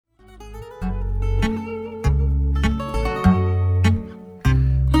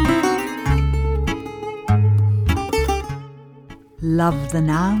Love the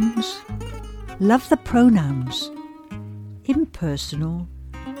nouns, love the pronouns, impersonal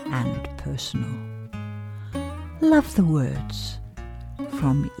and personal. Love the words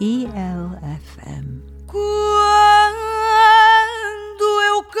from ELFM. Quando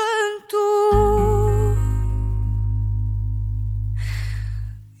eu canto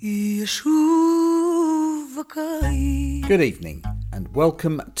e a chuva cai. Good evening and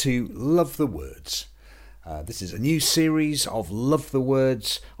welcome to Love the Words. This is a new series of Love the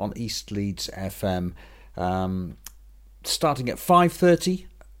Words on East Leeds FM, starting at 5:30,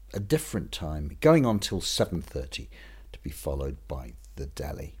 a different time, going on till 7:30, to be followed by The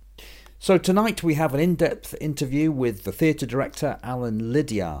Deli. So tonight we have an in-depth interview with the theatre director Alan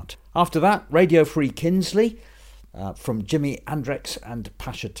Lydiard. After that, Radio Free Kinsley from Jimi Andrex and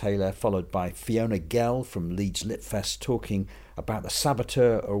Pasha Taylor, followed by Fiona Gell from Leeds Litfest talking about the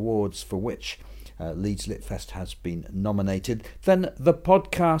Saboteur Awards for which Leeds Litfest has been nominated. Then the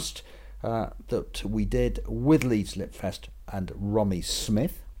podcast that we did with Leeds Litfest and Romy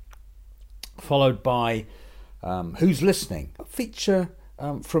Smith, followed by Who's Listening, a feature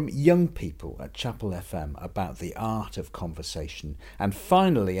from young people at Chapel FM about the art of conversation, and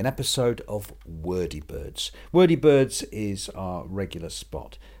finally an episode of Wordy Birds. Wordy Birds is our regular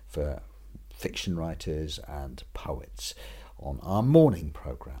spot for fiction writers and poets on our morning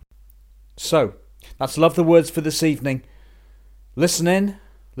programme. So, that's Love the Words for this evening. Listen in,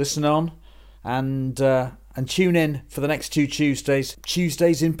 listen on, and tune in for the next two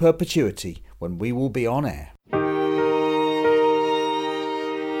Tuesdays in perpetuity, when we will be on air.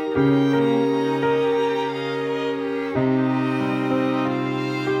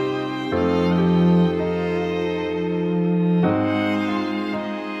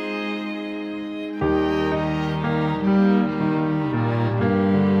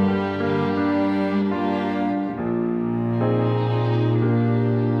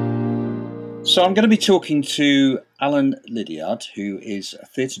 So I'm going to be talking to Alan Lydiard, who is a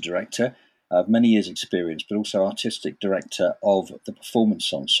theatre director of many years' experience, but also artistic director of the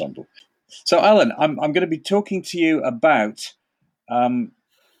Performance Ensemble. So Alan, I'm going to be talking to you about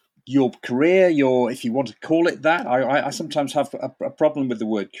your career, if you want to call it that. I sometimes have a problem with the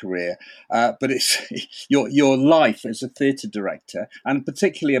word career, but it's your life as a theatre director, and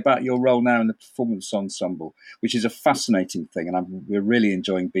particularly about your role now in the Performance Ensemble, which is a fascinating thing, and we're really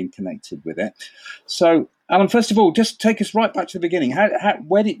enjoying being connected with it. So, Alan, first of all, just take us right back to the beginning.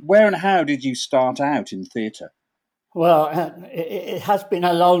 Where and how did you start out in theatre? Well, it has been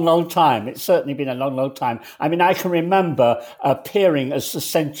a long, long time. It's certainly been a long, long time. I mean, I can remember appearing as the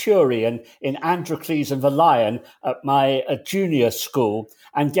Centurion in Androcles and the Lion at my junior school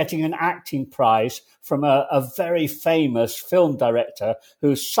and getting an acting prize from a very famous film director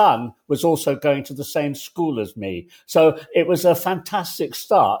whose son was also going to the same school as me. So it was a fantastic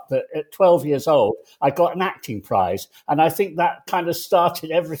start that at 12 years old, I got an acting prize. And I think that kind of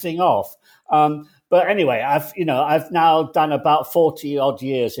started everything off. But anyway, I've now done about 40 odd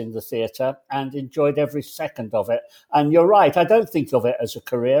years in the theatre and enjoyed every second of it. And you're right, I don't think of it as a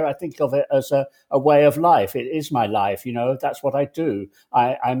career. I think of it as a way of life. It is my life, that's what I do.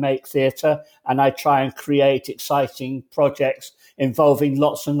 I make theatre and I try and create exciting projects involving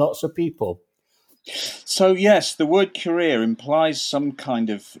lots and lots of people. So yes, the word career implies some kind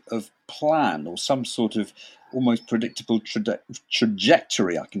of plan or some sort of almost predictable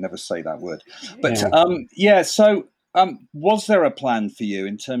trajectory. I can never say that word. But So was there a plan for you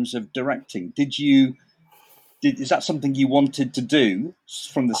in terms of directing? Is that something you wanted to do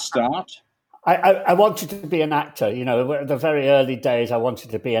from the start? I wanted to be an actor. The very early days, I wanted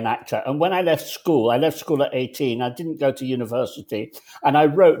to be an actor. And when I left school at 18. I didn't go to university. And I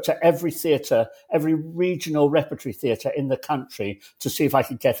wrote to every theatre, every regional repertory theatre in the country to see if I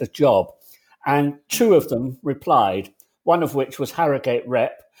could get a job. And two of them replied, one of which was Harrogate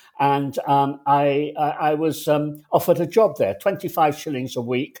Rep. And I was offered a job there, 25 shillings a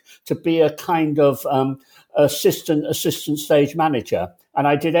week, to be a kind of assistant stage manager. And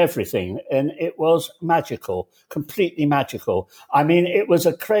I did everything. And it was magical, completely magical. I mean, it was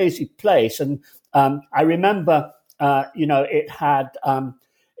a crazy place. And I remember, it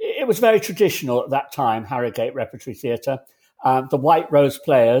was very traditional at that time, Harrogate Repertory Theatre, the White Rose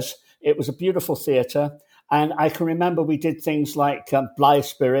Players. It was a beautiful theatre. And I can remember we did things like Blythe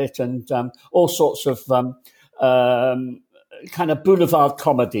Spirit and all sorts of kind of boulevard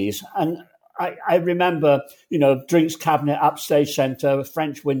comedies. And I remember, Drinks Cabinet, Upstage Centre,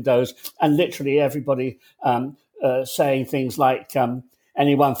 French Windows, and literally everybody saying things like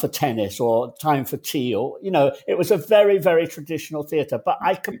Anyone for Tennis or Time for Tea, or, it was a very, very traditional theatre. But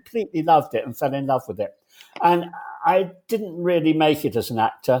I completely loved it and fell in love with it. And I didn't really make it as an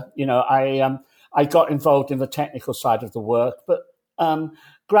actor. I got involved in the technical side of the work, but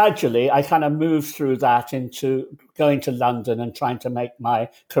gradually I kind of moved through that into going to London and trying to make my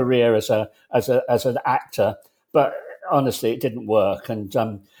career as an actor. But honestly, it didn't work, and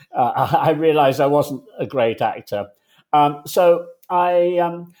I realized I wasn't a great actor. So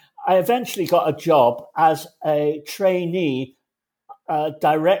I eventually got a job as a trainee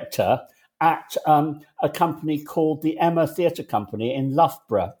director at a company called the Emma Theatre Company in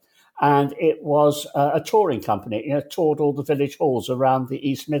Loughborough. And it was a touring company. It toured all the village halls around the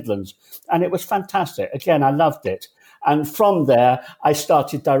East Midlands. And it was fantastic. Again, I loved it. And from there, I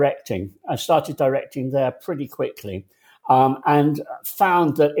started directing. I started directing there pretty quickly, and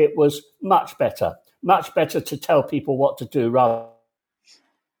found that it was much better to tell people what to do rather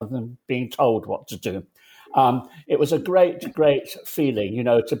than being told what to do. It was a great feeling,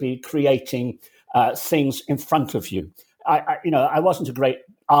 to be creating things in front of you. I wasn't a great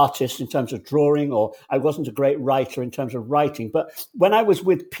artist in terms of drawing, or I wasn't a great writer in terms of writing. But when I was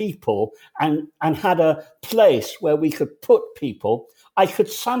with people and had a place where we could put people, I could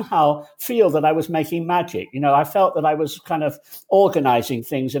somehow feel that I was making magic. I felt that I was kind of organizing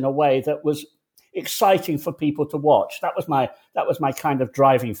things in a way that was exciting for people to watch. That was my kind of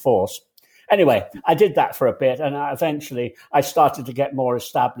driving force. Anyway, I did that for a bit, and eventually I started to get more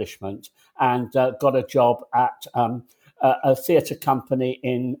establishment and got a job at a theatre company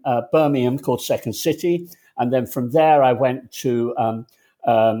in Birmingham called Second City. And then from there, I went to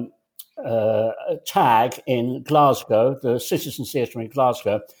TAG in Glasgow, the Citizen Theatre in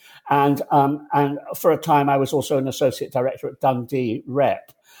Glasgow. And for a time, I was also an associate director at Dundee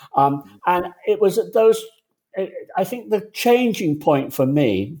Rep. And it was at those, I think the changing point for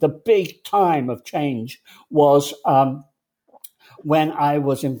me, the big time of change was when I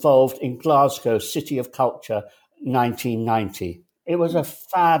was involved in Glasgow City of Culture 1990. It was a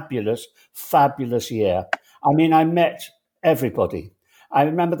fabulous year. I mean, I met everybody. I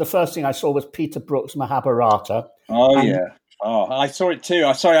remember the first thing I saw was Peter Brook's Mahabharata. Yeah. I saw it too.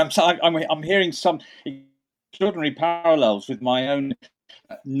 I'm hearing some extraordinary parallels with my own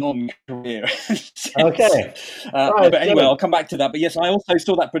non-career. Okay. But anyway, I'll come back to that. But yes, I also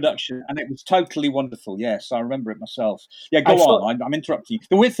saw that production, and it was totally wonderful. Yes, I remember it myself. Yeah, go on. I'm interrupting you.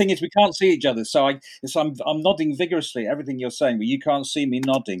 The weird thing is we can't see each other, so I'm nodding vigorously everything you're saying, but you can't see me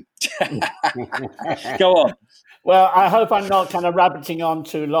nodding. Go on. Well, I hope I'm not kind of rabbiting on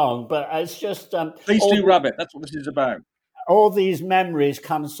too long, but it's just... Please do rabbit. That's what this is about. All these memories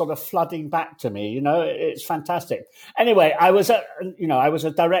come sort of flooding back to me. It's fantastic. Anyway, I was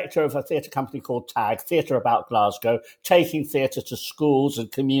a director of a theatre company called TAG, Theatre About Glasgow, taking theatre to schools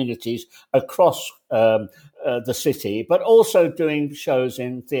and communities across the city, but also doing shows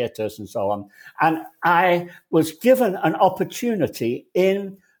in theatres and so on. And I was given an opportunity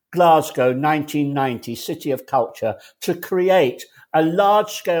in Glasgow 1990, City of Culture, to create a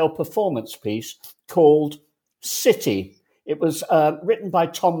large-scale performance piece called City. It was written by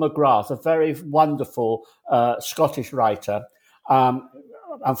Tom McGrath, a very wonderful Scottish writer.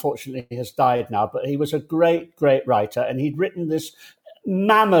 Unfortunately, he has died now, but he was a great writer, and he'd written this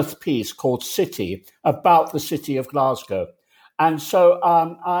mammoth piece called City about the city of Glasgow. And so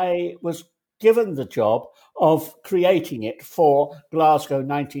I was given the job of creating it for Glasgow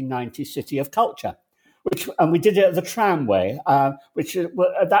 1990 City of Culture. And we did it at the Tramway, which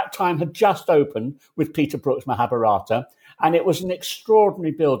at that time had just opened with Peter Brook's Mahabharata. And it was an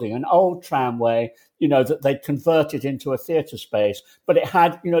extraordinary building, an old tramway, that they'd converted into a theatre space. But it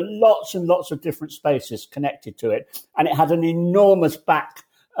had, lots and lots of different spaces connected to it. And it had an enormous back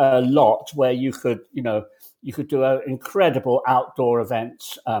lot where you could do incredible outdoor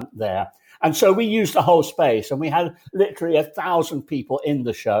events there. And so we used the whole space, and we had literally 1,000 people in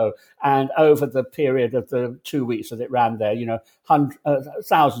the show. And over the period of the 2 weeks that it ran there,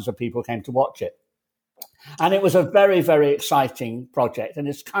 thousands of people came to watch it. And it was a very, very exciting project. And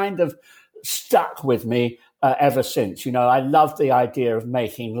it's kind of stuck with me ever since. I love the idea of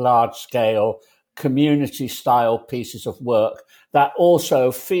making large scale community style pieces of work that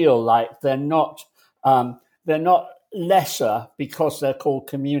also feel like they're not lesser because they're called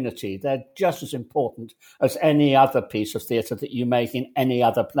community. They're just as important as any other piece of theatre that you make in any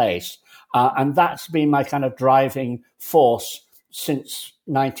other place. And that's been my kind of driving force since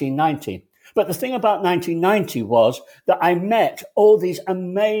 1990. But the thing about 1990 was that I met all these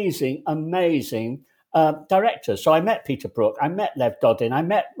amazing directors. So I met Peter Brook, I met Lev Dodin, I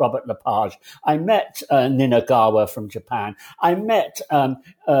met Robert Lepage, I met Ninagawa from Japan, I met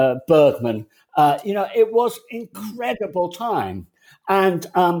Bergman. It was incredible time. And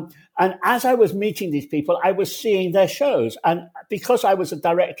as I was meeting these people, I was seeing their shows. And because I was a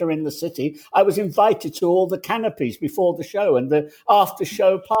director in the city, I was invited to all the canopies before the show and the after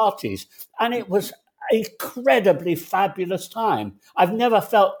show parties. And it was incredibly fabulous time. I've never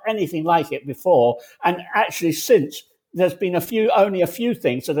felt anything like it before. And actually, since there's been only a few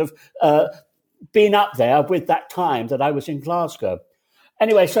things that have been up there with that time that I was in Glasgow.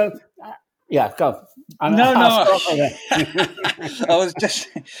 Anyway, so yeah, go. No. I was just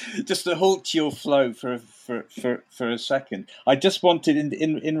to halt your flow for a second. I just wanted,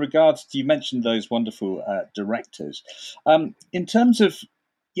 in regards to, you mentioned those wonderful directors, in terms of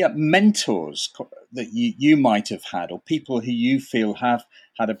mentors that you might have had, or people who you feel have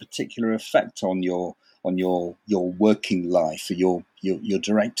had a particular effect on your working life, or your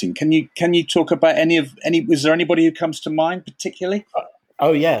directing. Can you talk about any? Was there anybody who comes to mind particularly?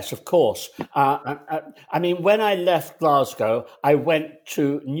 Oh, yes, of course. I mean, when I left Glasgow, I went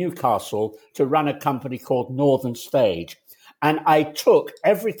to Newcastle to run a company called Northern Stage. And I took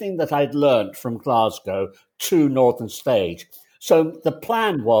everything that I'd learned from Glasgow to Northern Stage. So the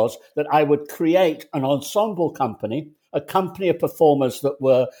plan was that I would create an ensemble company, a company of performers that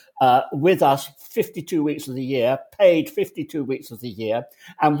were with us 52 weeks of the year, paid 52 weeks of the year,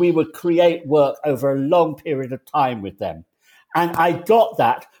 and we would create work over a long period of time with them. And I got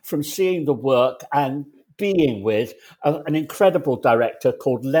that from seeing the work and being with an incredible director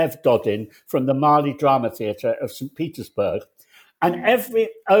called Lev Dodin from the Marley Drama Theatre of St. Petersburg. And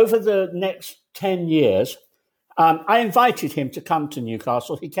over the next 10 years, I invited him to come to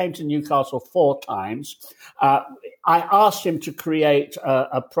Newcastle. He came to Newcastle 4 times. I asked him to create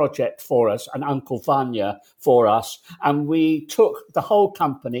a project for us, an Uncle Vanya for us. And we took the whole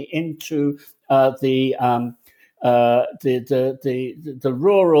company into the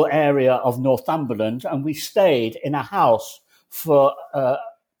rural area of Northumberland, and we stayed in a house for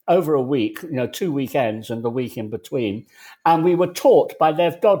over a week, 2 weekends and the week in between. And we were taught by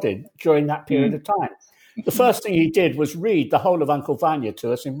Lev Dodin during that period of time. The first thing he did was read the whole of Uncle Vanya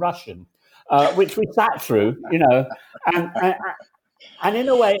to us in Russian, which we sat through, and in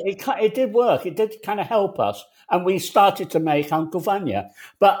a way, it did work. It did kind of help us. And we started to make Uncle Vanya.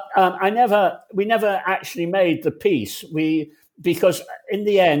 But we never actually made the piece. Because in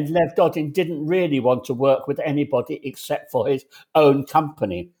the end, Lev Dodin didn't really want to work with anybody except for his own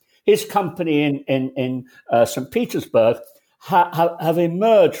company. His company in St. Petersburg have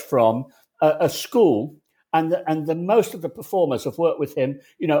emerged from a school, and the most of the performers have worked with him,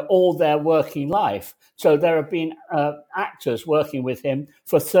 all their working life. So there have been actors working with him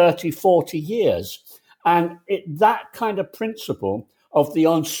for 30, 40 years. And that kind of principle of the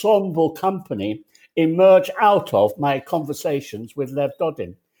ensemble company emerged out of my conversations with Lev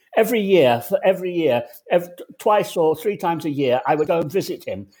Dodin. Every year, twice or 3 times a year, I would go and visit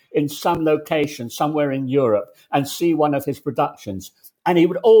him in some location somewhere in Europe and see one of his productions. And he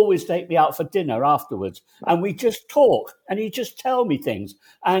would always take me out for dinner afterwards. And we just talk, and he'd just tell me things.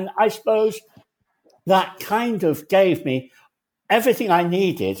 And I suppose that kind of gave me everything I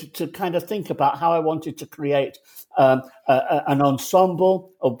needed to kind of think about how I wanted to create an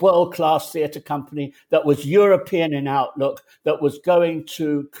ensemble, a world-class theatre company that was European in outlook, that was going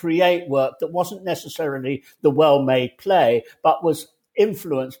to create work that wasn't necessarily the well-made play, but was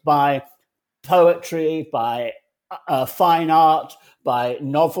influenced by poetry, by fine art, by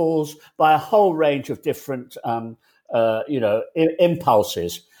novels, by a whole range of different,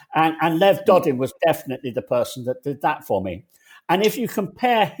 impulses. And Lev Dodin was definitely the person that did that for me. And if you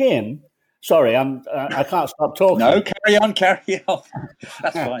compare him, sorry, I can't stop talking. No, carry on.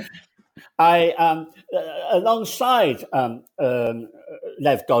 That's fine. Alongside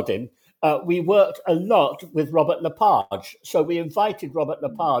Lev Dodin, we worked a lot with Robert Lepage. So we invited Robert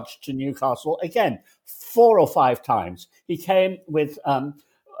Lepage to Newcastle again 4 or 5 times. He came with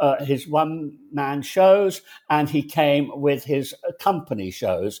his one-man shows, and he came with his company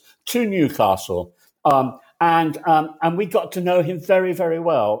shows to Newcastle. And we got to know him very, very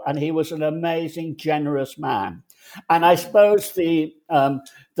well. And he was an amazing, generous man. And I suppose the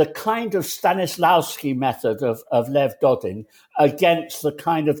kind of Stanislavski method of Lev Dodin against the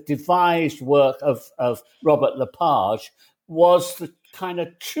kind of devised work of Robert Lepage was the kind of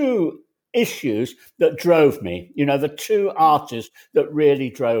 2 issues that drove me, the 2 artists that really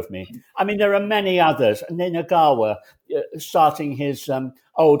drove me. I mean, there are many others. Ninagawa, starting his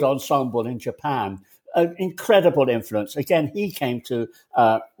old ensemble in Japan, an incredible influence. Again, he came to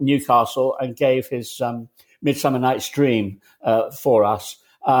Newcastle and gave his Midsummer Night's Dream for us.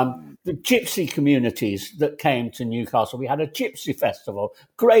 The gypsy communities that came to Newcastle. We had a gypsy festival,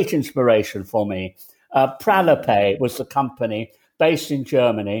 great inspiration for me. Pralape was the company based in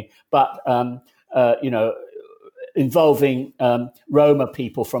Germany, but involving Roma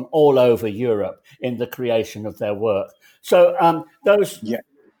people from all over Europe in the creation of their work. So those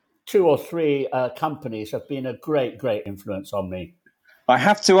 2 or 3 companies have been a great, great influence on me. I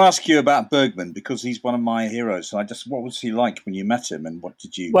have to ask you about Bergman because he's one of my heroes. What was he like when you met him, and what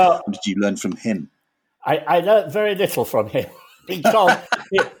did you learn from him? I learned very little from him because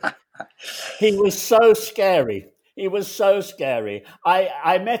he was so scary. He was so scary.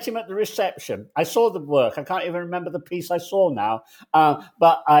 I met him at the reception. I saw the work. I can't even remember the piece I saw now.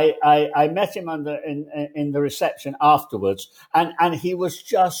 But I met him in the reception afterwards, and he was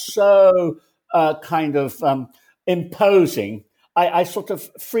just so imposing. I sort of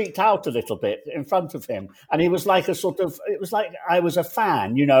freaked out a little bit in front of him, and he was like it was like I was a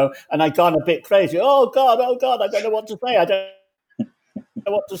fan, and I'd gone a bit crazy. Oh God, I don't know what to say. I don't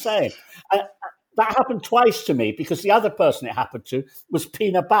know what to say. That happened twice to me because the other person it happened to was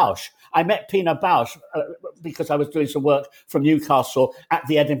Pina Bausch. I met Pina Bausch because I was doing some work from Newcastle at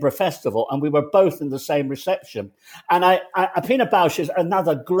the Edinburgh Festival, and we were both in the same reception. And Pina Bausch is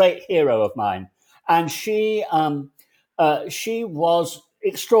another great hero of mine, and she was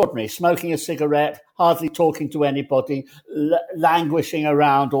extraordinary, smoking a cigarette, hardly talking to anybody, languishing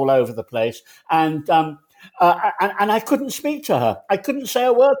around all over the place, and I couldn't speak to her. I couldn't say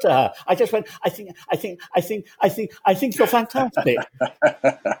a word to her. I just went, I think you're fantastic.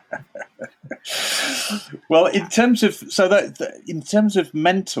 Well, in terms of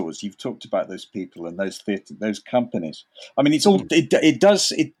mentors, you've talked about those people and those companies. I mean,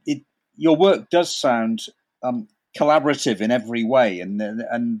 your work does sound collaborative in every way, and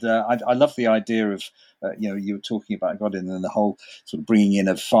I love the idea of you were talking about Godin and the whole sort of bringing in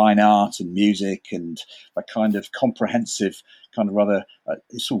of fine art and music and a kind of comprehensive kind of rather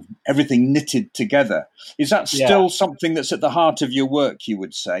sort of everything knitted together. Is that still something that's at the heart of your work, you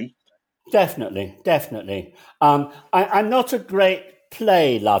would say? Definitely. I'm not a great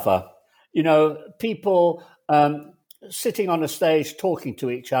play lover. People sitting on a stage talking to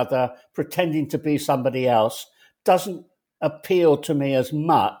each other, pretending to be somebody else, doesn't appeal to me as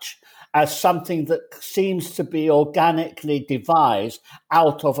much as something that seems to be organically devised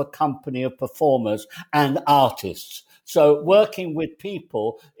out of a company of performers and artists. So working with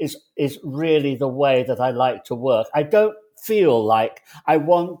people is really the way that I like to work. I don't feel like I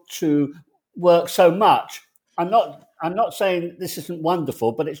want to work so much. I'm not saying this isn't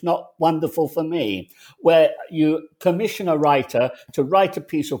wonderful, but it's not wonderful for me, where you commission a writer to write a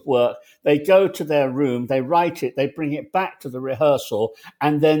piece of work, they go to their room, they write it, they bring it back to the rehearsal,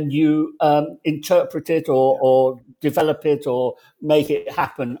 and then you interpret it or develop it or make it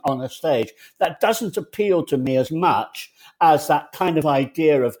happen on a stage. That doesn't appeal to me as much as that kind of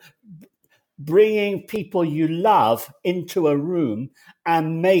idea of bringing people you love into a room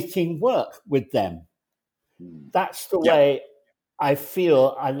and making work with them. That's the way I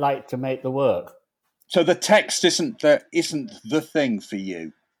feel I like to make the work. So the text isn't the thing for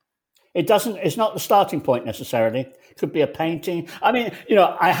you. It doesn't. It's not the starting point necessarily. It could be a painting. I mean,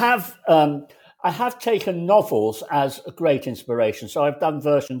 I have taken novels as a great inspiration. So I've done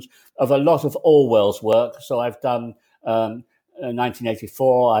versions of a lot of Orwell's work. So I've done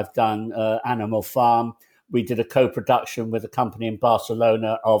 1984. I've done Animal Farm. We did a co-production with a company in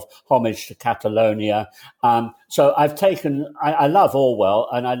Barcelona of Homage to Catalonia. So I've taken, I love Orwell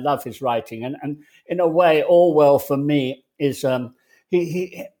and I love his writing. And in a way, Orwell for me is,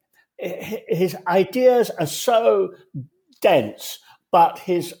 his ideas are so dense, but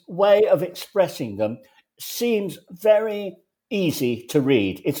his way of expressing them seems very easy to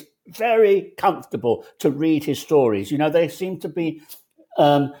read. It's very comfortable to read his stories. They seem to be,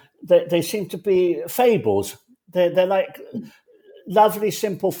 they seem to be fables. They're like lovely,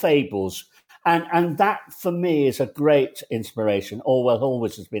 simple fables. And that, for me, is a great inspiration. Orwell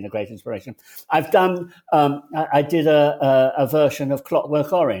always has been a great inspiration. I've done, I did a version of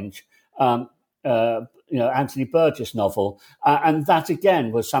Clockwork Orange, Anthony Burgess novel. And that,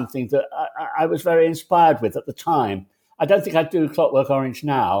 again, was something that I was very inspired with at the time. I don't think I'd do Clockwork Orange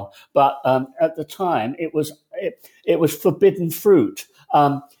now, but at the time, it was forbidden fruit.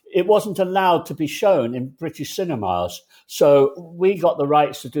 It wasn't allowed to be shown in British cinemas. So we got the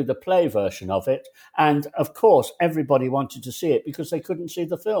rights to do the play version of it. And of course, everybody wanted to see it because they couldn't see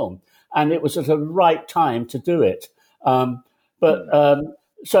the film. And it was at the right time to do it. So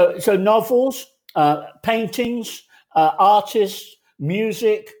novels, paintings, artists,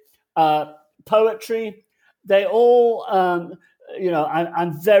 music, poetry, they all,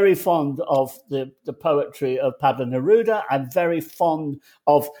 I'm very fond of the poetry of Pablo Neruda. I'm very fond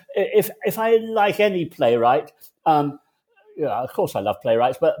of, if I like any playwright, of course, I love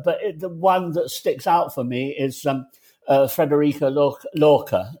playwrights, but the one that sticks out for me is Federico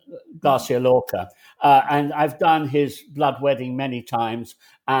Lorca, Garcia Lorca. And I've done his Blood Wedding many times,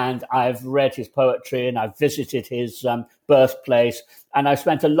 and I've read his poetry, and I've visited his birthplace, and I've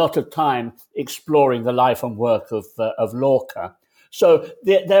spent a lot of time exploring the life and work of Lorca. So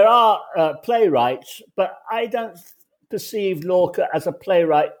there are playwrights, but I don't perceive Lorca as a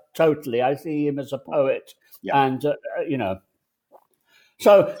playwright totally. I see him as a poet, and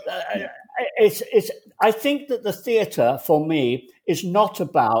So it's. I think that the theatre for me is not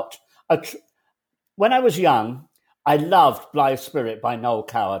about when I was young, I loved Blithe Spirit by Noel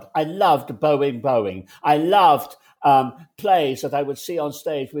Coward. I loved Boeing. I loved plays that I would see on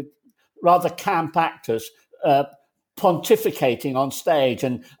stage with rather camp actors pontificating on stage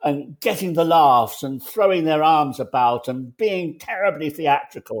and getting the laughs and throwing their arms about and being terribly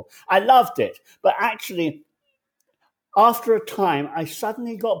theatrical. I loved it. But actually, after a time, I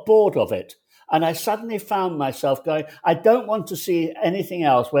suddenly got bored of it. And I suddenly found myself going, I don't want to see anything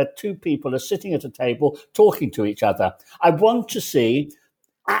else where two people are sitting at a table talking to each other. I want to see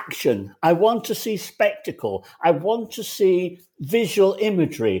action. I want to see spectacle. I want to see visual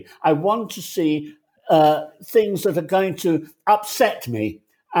imagery. I want to see things that are going to upset me.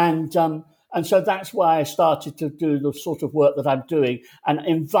 And so that's why I started to do the sort of work that I'm doing and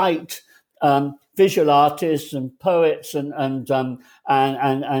invite visual artists and poets and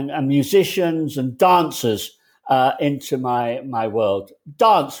musicians and dancers into my world.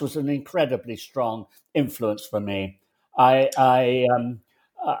 Dance was an incredibly strong influence for me. I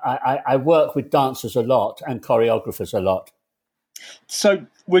work with dancers a lot and choreographers a lot. So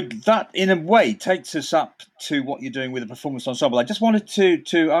with that, in a way, takes us up to what you're doing with the performance ensemble. I just wanted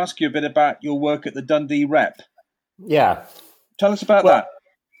to ask you a bit about your work at the Dundee Rep. Yeah. Tell us about that.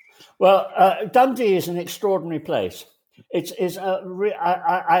 Well, Dundee is an extraordinary place.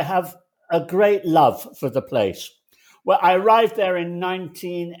 I have a great love for the place. Well, I arrived there in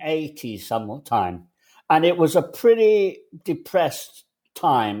 1980 sometime, and it was a pretty depressed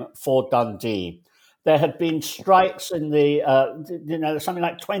time for Dundee. There had been strikes in something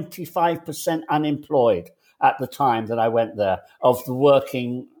like 25% unemployed at the time that I went there of the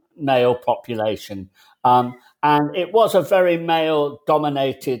working male population. And it was a very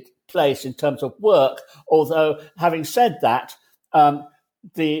male-dominated place in terms of work, although having said that,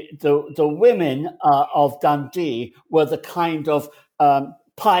 the women of Dundee were the kind of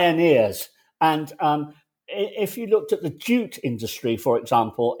pioneers. And if you looked at the jute industry, for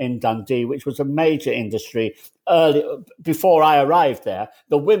example, in Dundee, which was a major industry before I arrived there,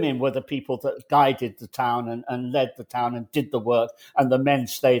 the women were the people that guided the town and led the town and did the work, and the men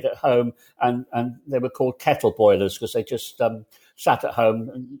stayed at home, and they were called kettle boilers because they just sat at home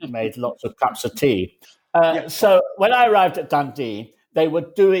and made lots of cups of tea. So when I arrived at Dundee, they were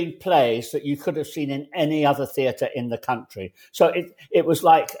doing plays that you could have seen in any other theatre in the country. So it was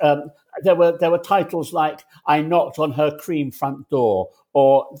like there were titles like "I Knocked on Her Cream Front Door,"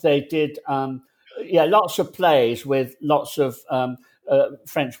 or they did lots of plays with lots of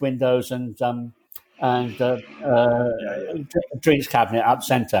French windows and drinks cabinet up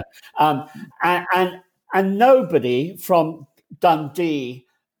centre, and nobody from Dundee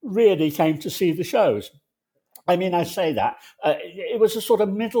really came to see the shows. I mean, I say that. It was a sort of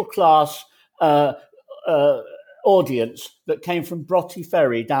middle-class audience that came from Broughty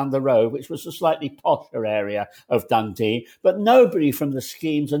Ferry down the road, which was a slightly posher area of Dundee, but nobody from the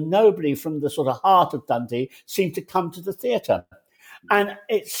schemes and nobody from the sort of heart of Dundee seemed to come to the theatre. And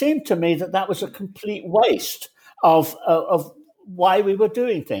it seemed to me that was a complete waste of why we were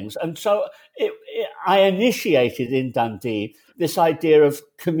doing things. And so I initiated in Dundee this idea of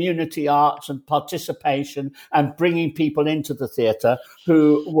community arts and participation and bringing people into the theatre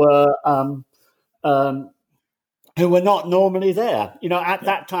who were not normally there. You know, at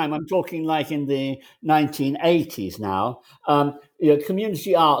that time, I'm talking like in the 1980s now,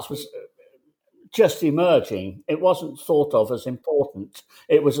 community arts was just emerging. It wasn't thought of as important.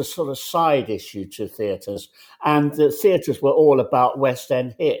 It was a sort of side issue to theatres. And the theatres were all about West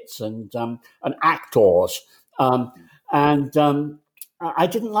End hits and actors. I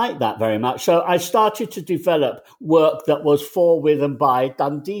didn't like that very much. So I started to develop work that was for, with and by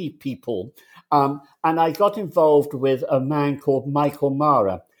Dundee people. And I got involved with a man called Michael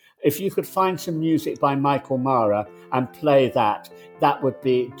Mara. If you could find some music by Michael Mara and play that would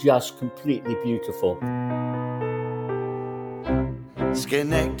be just completely beautiful.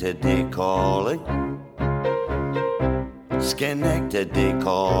 Schenectady calling, Schenectady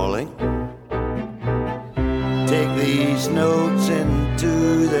calling. Take these notes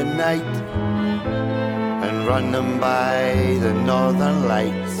into the night and running by the northern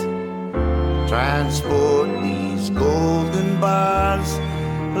lights. Transport these golden bars.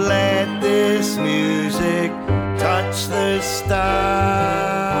 Let this music touch the stars.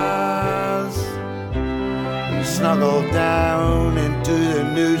 And snuggle down into the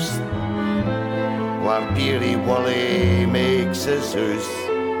noose while Peary Wally makes his hoose.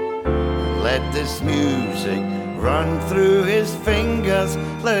 Let this music run through his fingers,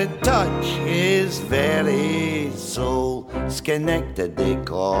 let it touch his very soul. Schenectady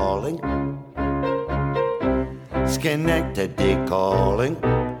calling, Schenectady calling,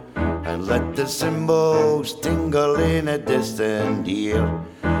 and let the cymbals tingle in a distant ear.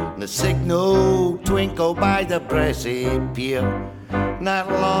 The signal twinkle by the Pressy Pier. That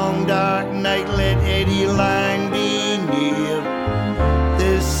long dark night let Eddie Lang be near.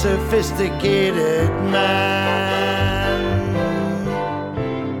 This sophisticated man.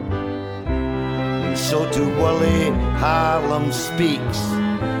 And so to Wally Harlem speaks,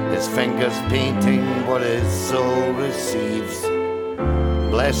 his fingers painting what his soul receives.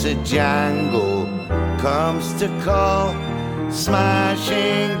 Blessed Django comes to call,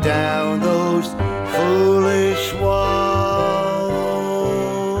 smashing down those foolish walls.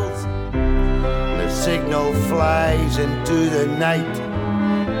 The signal flies into the night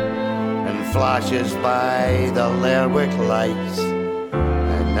and flashes by the Lerwick lights.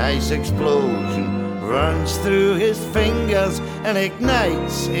 A nice explosion runs through his fingers and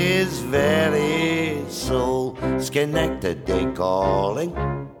ignites his very soul. Schenectady calling,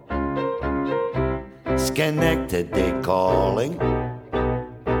 Schenectady calling.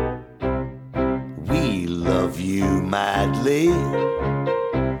 We love you madly.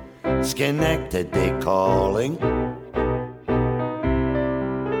 Schenectady calling.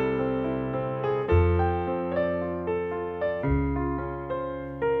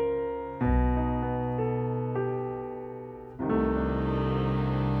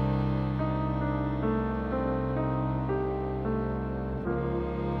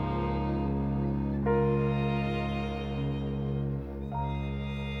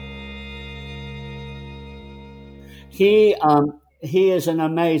 He is an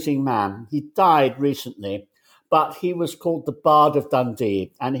amazing man. He died recently, but he was called the Bard of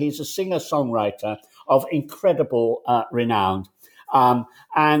Dundee, and he's a singer-songwriter of incredible renown. And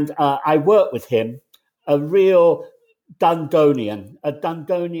I worked with him, a real Dundonian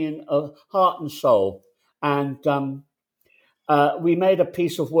of heart and soul. And we made a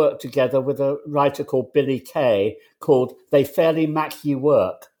piece of work together with a writer called Billy Kay called They Fairly Mac Ye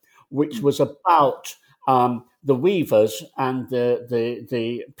Work, which was about the weavers and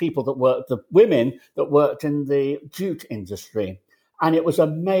the people that worked, the women that worked in the jute industry. And it was a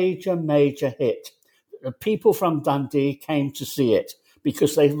major, major hit. The people from Dundee came to see it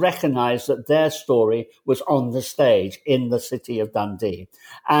because they recognized that their story was on the stage in the city of Dundee.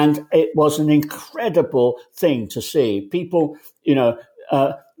 And it was an incredible thing to see. People,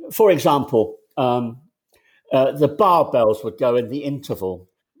 for example, the bar bells would go in the interval,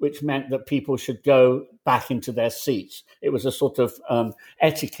 which meant that people should go back into their seats. It was a sort of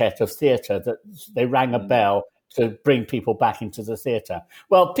etiquette of theatre that they rang a bell to bring people back into the theatre.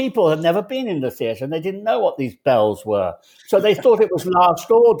 Well, people had never been in the theatre and they didn't know what these bells were. So they thought it was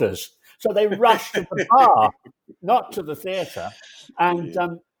last orders. So they rushed to the bar, not to the theatre. And,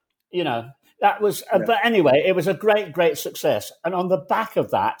 that was, but anyway, it was a great, great success. And on the back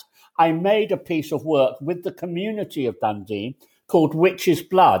of that, I made a piece of work with the community of Dundee called Witch's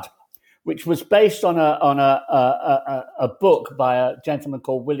Blood, which was based on a book by a gentleman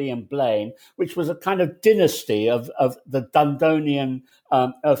called William Blaine, which was a kind of dynasty of the Dundonian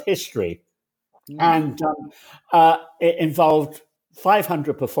of history. And it involved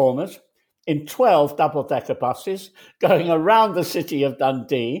 500 performers in 12 double-decker buses going around the city of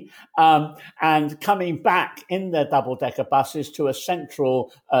Dundee and coming back in their double-decker buses to a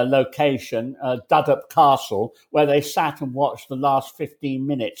central location, Duddup Castle, where they sat and watched the last 15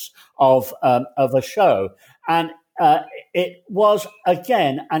 minutes of a show. And it was,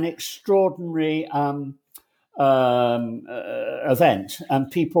 again, an extraordinary event,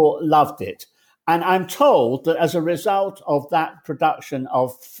 and people loved it. And I'm told that as a result of that production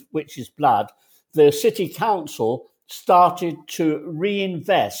of Witch's Blood, the city council started to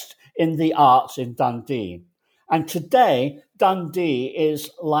reinvest in the arts in Dundee. And today, Dundee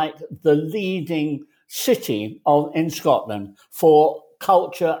is like the leading city in Scotland for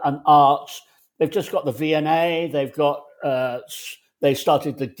culture and arts. They've just got the V&A. They've got they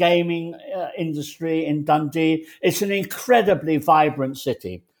started the gaming industry in Dundee. It's an incredibly vibrant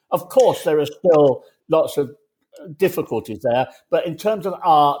city. Of course, there are still lots of difficulties there, but in terms of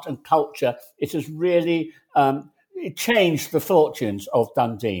art and culture, it has really it changed the fortunes of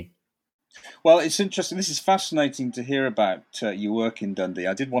Dundee. Well, it's interesting. This is fascinating to hear about your work in Dundee.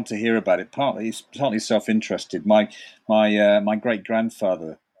 I did want to hear about it. Partly self-interested. My great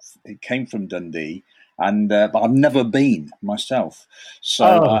grandfather came from Dundee, and but I've never been myself. So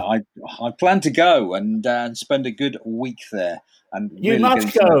I plan to go and spend a good week there. And you really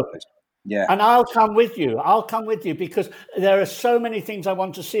must go. Yeah. And I'll come with you. I'll come with you because there are so many things I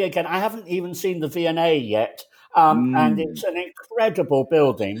want to see again. I haven't even seen the V&A yet, and it's an incredible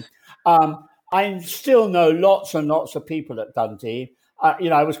building. I still know lots and lots of people at Dundee.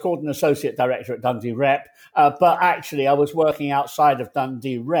 I was called an associate director at Dundee Rep, but actually I was working outside of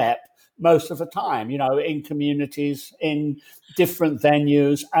Dundee Rep most of the time, in communities, in different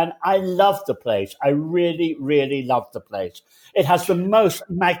venues. And I love the place. I really, really love the place. It has the most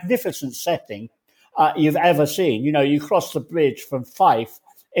magnificent setting you've ever seen. You cross the bridge from Fife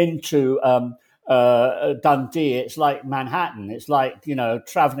into Dundee. It's like Manhattan. It's like,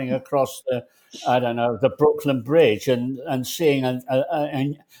 traveling across the Brooklyn Bridge and seeing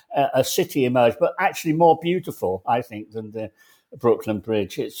a city emerge, but actually more beautiful, I think, than the Brooklyn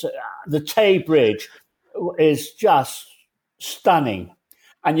Bridge. It's the Tay Bridge is just stunning,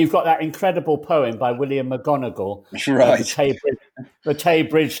 and you've got that incredible poem by William McGonagall, right? The Tay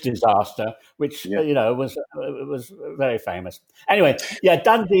Bridge disaster, which was very famous. Anyway,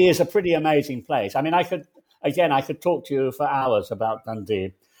 Dundee is a pretty amazing place. I mean, I could talk to you for hours about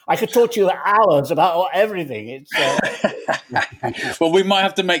Dundee. I could talk to you for hours about everything. It's well, we might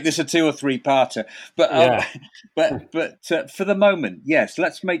have to make this a 2 or 3 parter, but for the moment, yes,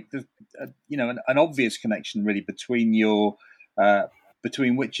 let's make an obvious connection really between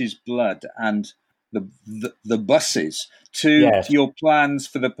between Witch's Blood and the buses to your plans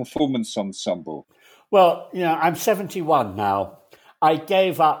for the performance ensemble. Well, I'm 71 now. I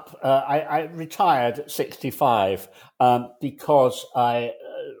gave up. I retired at 65 because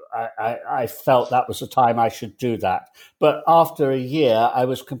I felt that was the time I should do that. But after a year, I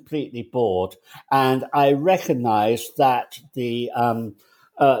was completely bored, and I recognised that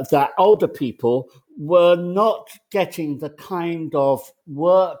that older people were not getting the kind of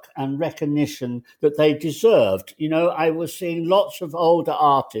work and recognition that they deserved. I was seeing lots of older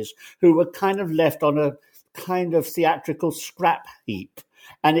artists who were kind of left on a kind of theatrical scrap heap,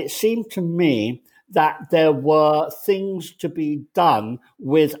 and it seemed to me that there were things to be done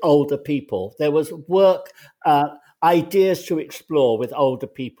with older people. There was work, ideas to explore with older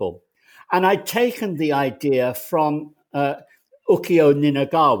people. And I'd taken the idea from Ukio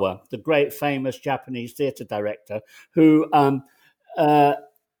Ninagawa, the great famous Japanese theatre director, who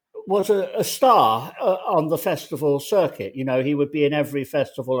was a star on the festival circuit. He would be in every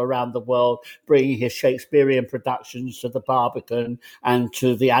festival around the world, bringing his Shakespearean productions to the Barbican and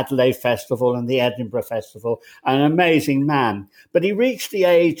to the Adelaide Festival and the Edinburgh Festival. An amazing man. But he reached the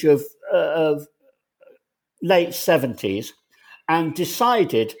age of late 70s and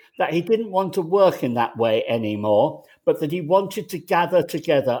decided that he didn't want to work in that way anymore, but that he wanted to gather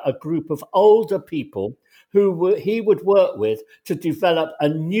together a group of older people who he would work with to develop a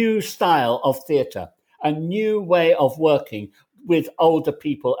new style of theatre, a new way of working with older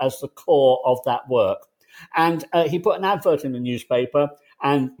people as the core of that work. And he put an advert in the newspaper,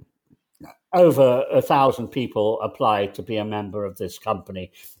 and over 1,000 people applied to be a member of this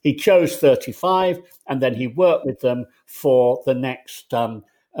company. He chose 35, and then he worked with them for the next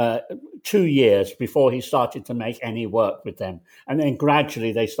 2 years before he started to make any work with them. And then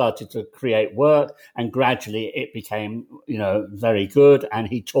gradually they started to create work, and gradually it became, very good. And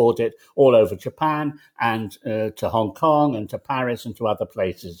he toured it all over Japan and to Hong Kong and to Paris and to other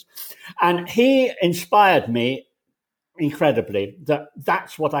places. And he inspired me incredibly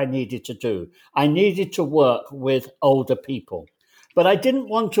that's what I needed to do. I needed to work with older people. But I didn't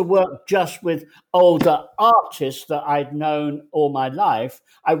want to work just with older artists that I'd known all my life.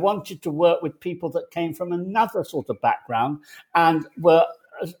 I wanted to work with people that came from another sort of background and were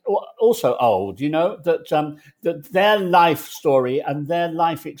also old, that their life story and their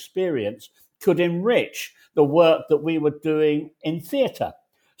life experience could enrich the work that we were doing in theatre.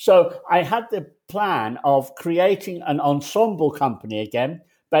 So I had the plan of creating an ensemble company again,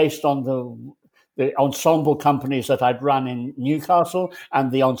 based on the ensemble companies that I'd run in Newcastle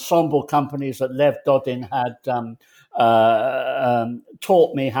and the ensemble companies that Lev Dodin had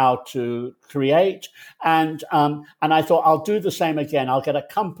taught me how to create. And I thought, I'll do the same again. I'll get a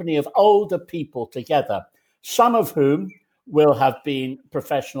company of older people together, some of whom will have been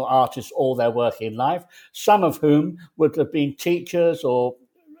professional artists all their working life, some of whom would have been teachers or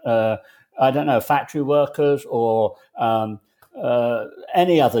I don't know, factory workers or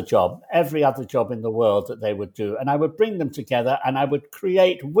any other job, every other job in the world that they would do. And I would bring them together and I would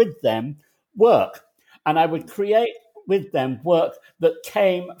create with them work. And I would create with them work that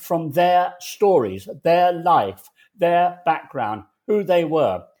came from their stories, their life, their background, who they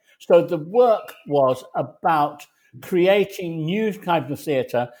were. So the work was about creating new kind of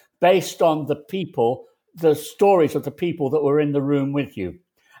theatre based on the people, the stories of the people that were in the room with you.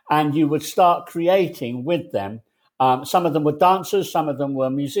 And you would start creating with them. Some of them were dancers, some of them were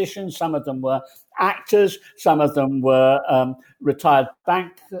musicians, some of them were actors, some of them were retired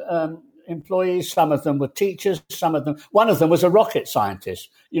bank employees, some of them were teachers, one of them was a rocket scientist,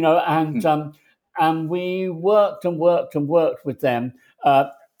 and we worked with them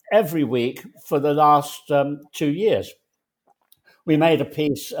every week for the last 2 years. We made a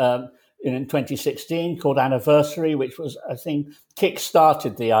piece in 2016 called Anniversary, which was, I think,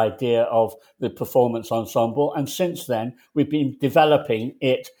 kick-started the idea of the performance ensemble. And since then, we've been developing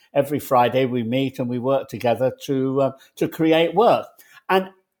it. Every Friday we meet and we work together to create work. And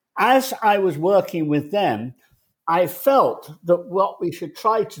as I was working with them, I felt that what we should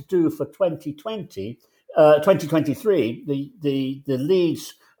try to do for 2023, the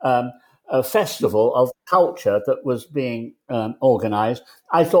Leeds festival of culture that was being organised,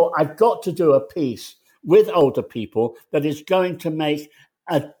 I thought I've got to do a piece with older people that is going to make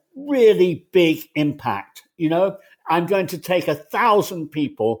a really big impact. I'm going to take 1,000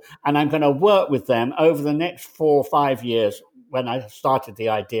 people and I'm going to work with them over the next 4 or 5 years when I started the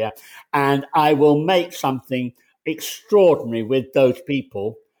idea, and I will make something extraordinary with those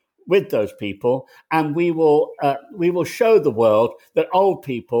people, and we will show the world that old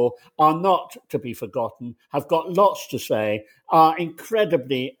people are not to be forgotten, have got lots to say, are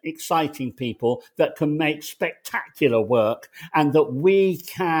incredibly exciting people that can make spectacular work, and that we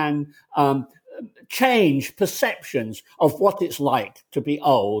can change perceptions of what it's like to be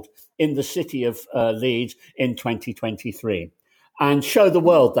old in the city of Leeds in 2023, and show the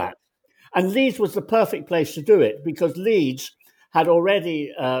world that. And Leeds was the perfect place to do it, because Leeds had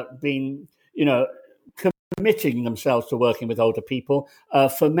already been, committing themselves to working with older people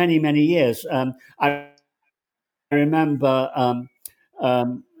for many, many years. I remember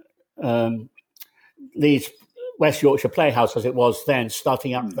Leeds West Yorkshire Playhouse, as it was then,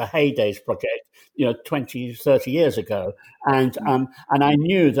 starting up the Heydays project, 20, 30 years ago. And I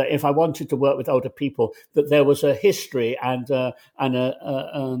knew that if I wanted to work with older people, that there was a history and a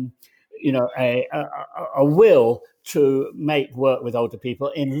will to make work with older people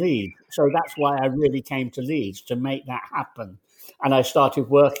in Leeds. So that's why I really came to Leeds, to make that happen. And I started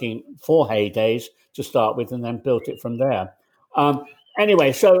working for Heydays to start with, and then built it from there.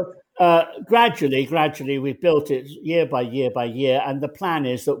 Anyway, so gradually we built it year by year. And the plan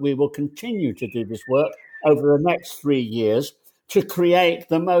is that we will continue to do this work over the next 3 years to create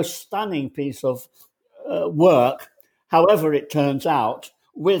the most stunning piece of work, however it turns out,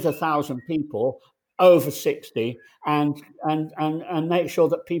 with 1,000 people over 60, and make sure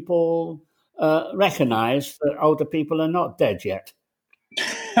that people recognise that older people are not dead yet.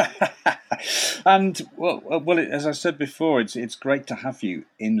 And well, as I said before, it's great to have you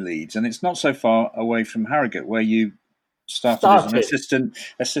in Leeds, and it's not so far away from Harrogate, where you started as an assistant,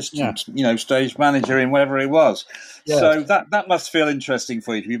 yeah. Stage manager in whatever it was. Yes. So that must feel interesting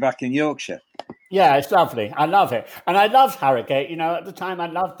for you to be back in Yorkshire. Yeah, it's lovely. I love it. And I loved Harrogate. At the time I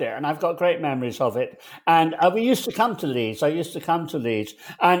loved it, and I've got great memories of it. And we used to come to Leeds. I used to come to Leeds.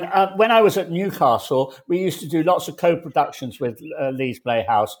 And when I was at Newcastle, we used to do lots of co-productions with Leeds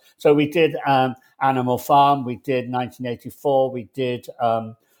Playhouse. So we did Animal Farm. We did 1984. We did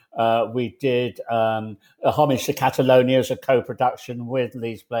Homage to Catalonia as a co-production with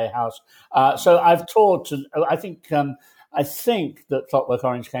Leeds Playhouse. So I've toured to, I think that Clockwork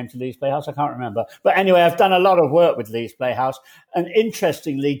Orange came to Leeds Playhouse. I can't remember. But anyway, I've done a lot of work with Leeds Playhouse. And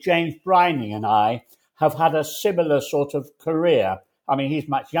interestingly, James Briney and I have had a similar sort of career. I mean, he's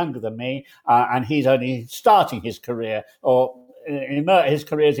much younger than me, and he's only starting his career, or his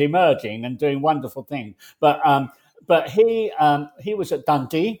career is emerging and doing wonderful things. But he was at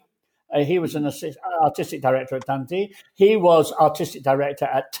Dundee. He was an artistic director at Dundee. He was artistic director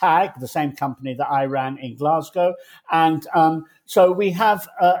at TAG, the same company that I ran in Glasgow. And so we have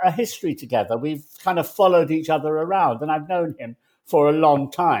a history together. We've kind of followed each other around, and I've known him for a long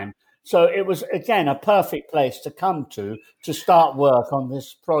time. So it was, again, a perfect place to come to start work on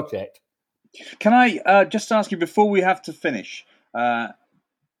this project. Can I just ask you, before we have to finish, there's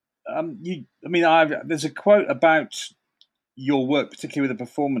a quote about your work, particularly with the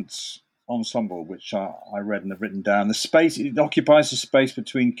performance Ensemble, which I read and have written down. The space, it occupies the space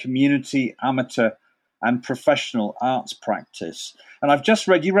between community, amateur, and professional arts practice. And I've just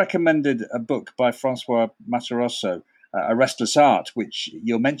read, you recommended a book by Francois Matarazzo, A Restless Art, which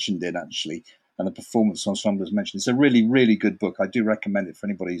you're mentioned in, actually, and the Performance Ensemble is mentioned. It's a really, really good book. I do recommend it for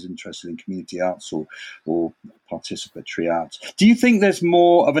anybody who's interested in community arts or participatory arts. Do you think there's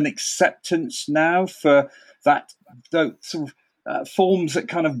more of an acceptance now for that, those sort of forms that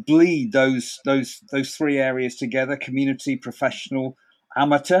kind of bleed those three areas together: community, professional,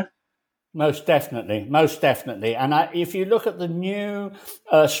 amateur? Most definitely. And if you look at the new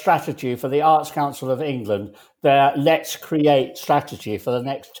strategy for the Arts Council of England, their Let's Create strategy for the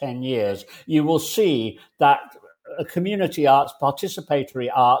next 10 years, you will see that community arts, participatory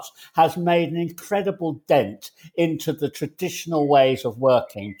arts, has made an incredible dent into the traditional ways of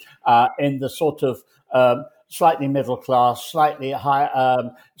working in the sort of slightly middle class, slightly high,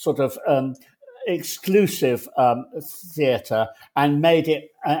 exclusive theatre, and made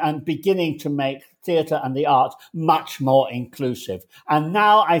it and beginning to make theatre and the arts much more inclusive. And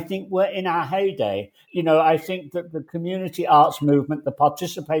now I think we're in our heyday. I think that the community arts movement, the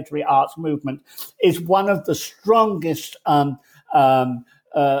participatory arts movement, is one of the strongest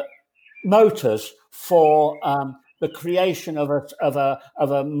motors for the creation of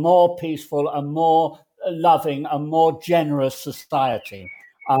a more peaceful, a more loving, a more generous society.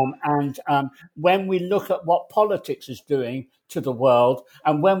 And when we look at what politics is doing to the world,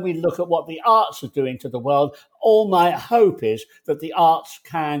 and when we look at what the arts are doing to the world, all my hope is that the arts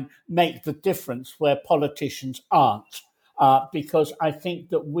can make the difference where politicians aren't. Because I think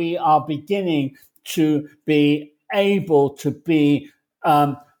that we are beginning to be able to be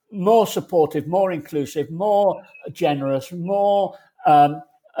more supportive, more inclusive, more generous, more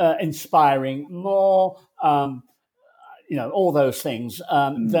inspiring, more... all those things.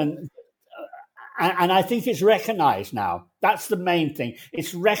 And I think it's recognised now. That's the main thing.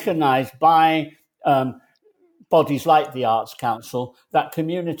 It's recognised by bodies like the Arts Council that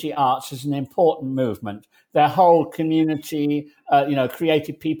community arts is an important movement. Their whole community,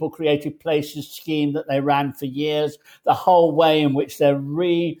 creative people, creative places scheme that they ran for years, the whole way in which they're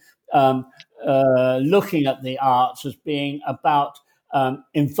looking at the arts as being about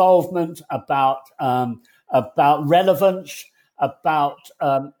involvement, about relevance, about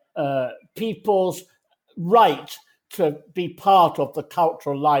people's right to be part of the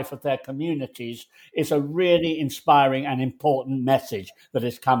cultural life of their communities, is a really inspiring and important message that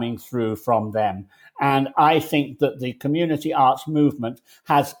is coming through from them. And I think that the community arts movement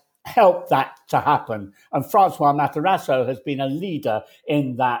has helped that to happen. And Francois Matarazzo has been a leader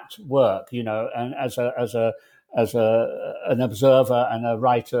in that work, and as an observer and a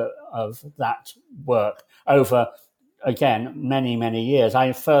writer of that work over, again, many, many years.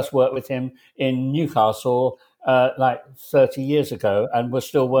 I first worked with him in Newcastle 30 years ago, and we're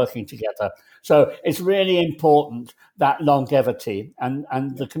still working together. So it's really important, that longevity, and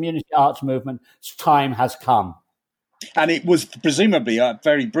the community arts movement's time has come. And it was presumably,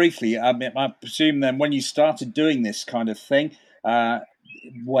 very briefly, I presume then when you started doing this kind of thing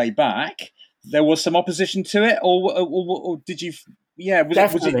way back, there was some opposition to it, or did you? Yeah,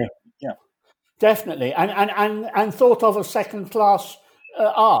 definitely. Definitely, and thought of as second-class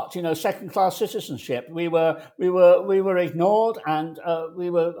art, second-class citizenship. We were ignored, and we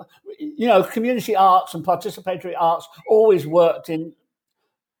were, community arts and participatory arts always worked in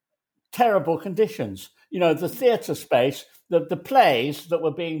terrible conditions. The theatre space, the plays that were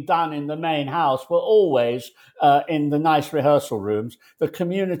being done in the main house were always in the nice rehearsal rooms. The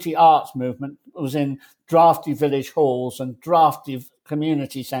community arts movement was in drafty village halls and drafty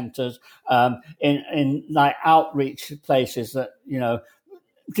community centres, in like outreach places that,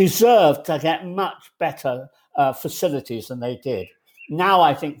 deserved to get much better facilities than they did. Now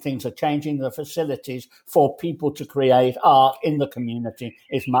I think things are changing. The facilities for people to create art in the community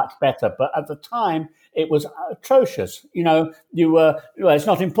is much better. But at the time, it was atrocious. It's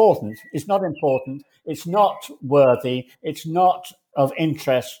not important. It's not important. It's not worthy. It's not of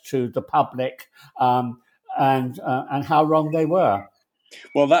interest to the public, and how wrong they were.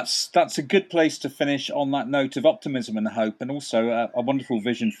 Well, that's a good place to finish on that note of optimism and hope, and also a wonderful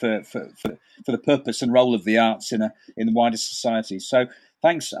vision for the purpose and role of the arts in the wider society. So,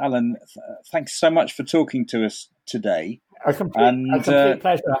 thanks, Alan. Thanks so much for talking to us today. A complete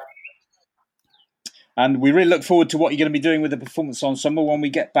pleasure. And we really look forward to what you're going to be doing with the Performance Ensemble when we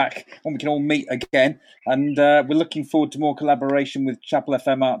get back, when we can all meet again. And we're looking forward to more collaboration with Chapel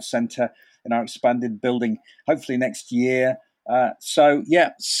FM Arts Centre in our expanded building, hopefully next year.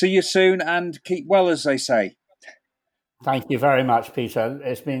 See you soon and keep well, as they say. Thank you very much, Peter.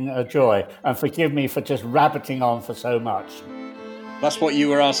 It's been a joy. And forgive me for just rabbiting on for so much. That's what you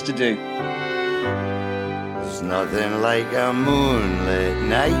were asked to do. There's nothing like a moonlit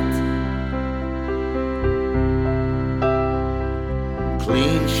night.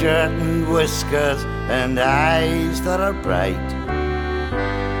 Clean shirt and whiskers and eyes that are bright.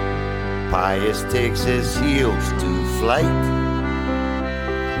 Pius takes his heels to flight.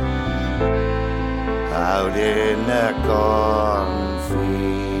 Out in the cornfield,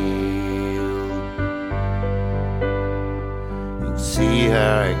 you'll see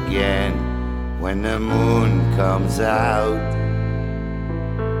her again when the moon comes out.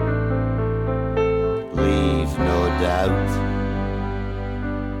 Leave no doubt.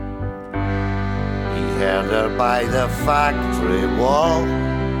 He held her by the factory wall,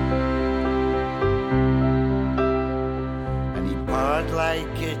 and he purred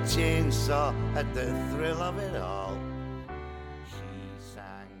like a chainsaw at the thrill of it all. She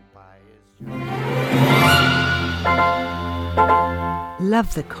sang by his...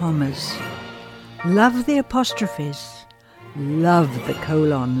 Love the commas. Love the apostrophes. Love the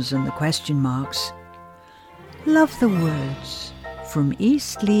colons and the question marks. Love the words from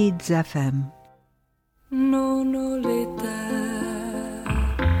East Leeds FM. Non ho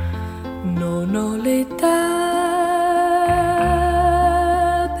l'età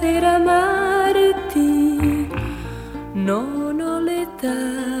per amarti, non ho l'età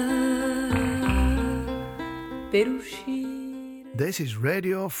per uscire. This is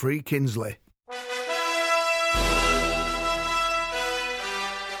Radio Free Kinsley.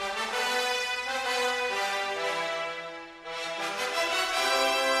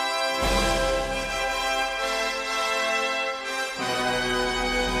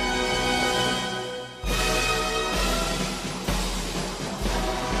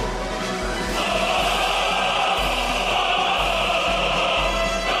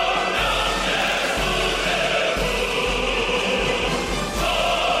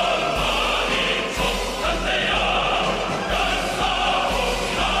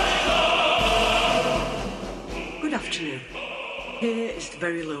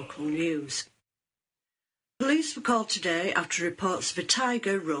 Very local news. Police were called today after reports of a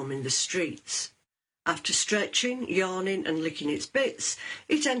tiger roaming the streets. After stretching, yawning and licking its bits,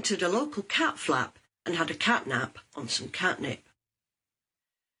 it entered a local cat flap and had a cat nap on some catnip.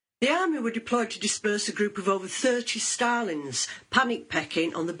 The army were deployed to disperse a group of over 30 starlings panic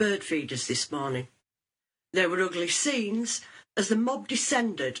pecking on the bird feeders this morning. There were ugly scenes as the mob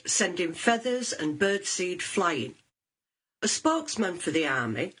descended, sending feathers and birdseed flying. A spokesman for the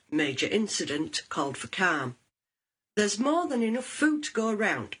army, Major Incident, called for calm. There's more than enough food to go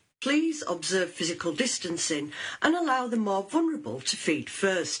around. Please observe physical distancing and allow the more vulnerable to feed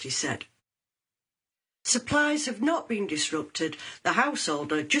first, he said. Supplies have not been disrupted. The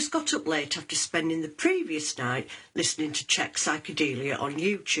householder just got up late after spending the previous night listening to Czech Psychedelia on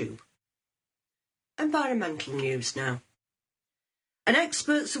YouTube. Environmental news now. And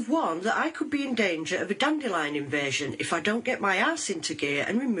experts have warned that I could be in danger of a dandelion invasion if I don't get my arse into gear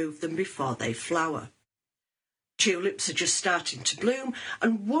and remove them before they flower. Tulips are just starting to bloom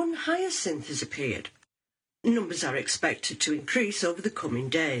and one hyacinth has appeared. Numbers are expected to increase over the coming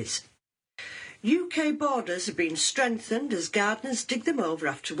days. UK borders are being strengthened as gardeners dig them over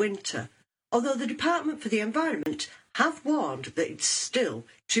after winter, although the Department for the Environment have warned that it's still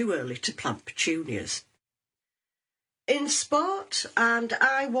too early to plant petunias. In sport, and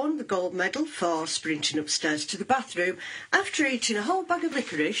I won the gold medal for sprinting upstairs to the bathroom after eating a whole bag of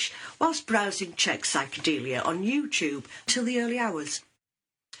licorice whilst browsing Czech Psychedelia on YouTube till the early hours.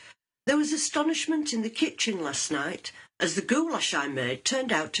 There was astonishment in the kitchen last night as the goulash I made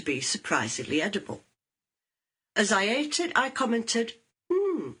turned out to be surprisingly edible. As I ate it, I commented,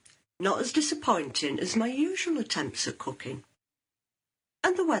 not as disappointing as my usual attempts at cooking.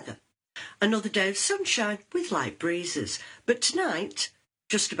 And the weather. Another day of sunshine with light breezes, but tonight,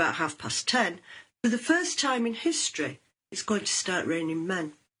 just about 10:30, for the first time in history, it's going to start raining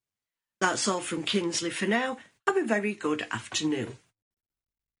men. That's all from Kinsley for now. Have a very good afternoon.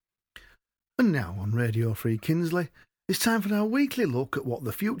 And now on Radio Free Kinsley, it's time for our weekly look at what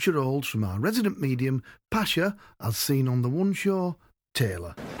the future holds from our resident medium, Pasha, as seen on the one show,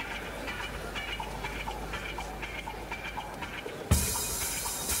 Taylor.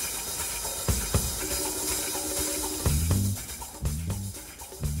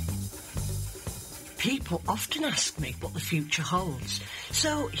 People often ask me what the future holds,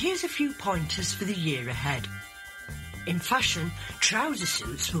 so here's a few pointers for the year ahead. In fashion, trouser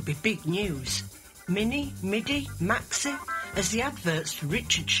suits will be big news. Mini, midi, maxi, as the adverts for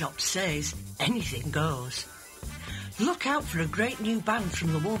Richard Shop says, anything goes. Look out for a great new band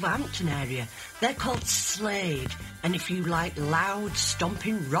from the Wolverhampton area. They're called Slade, and if you like loud,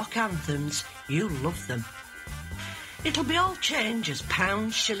 stomping rock anthems, you'll love them. It'll be all change as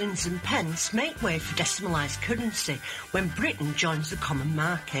pounds, shillings and pence make way for decimalised currency when Britain joins the common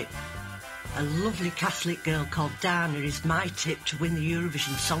market. A lovely Catholic girl called Dana is my tip to win the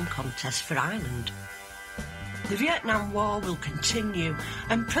Eurovision Song Contest for Ireland. The Vietnam War will continue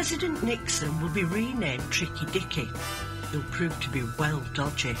and President Nixon will be renamed Tricky Dicky. He'll prove to be well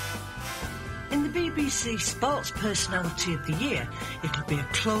dodgy. In the BBC Sports Personality of the Year, it'll be a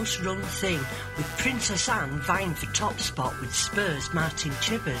close-run thing, with Princess Anne vying for top spot with Spurs' Martin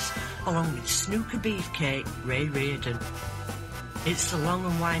Chivers, along with snooker beefcake Ray Reardon. It's the long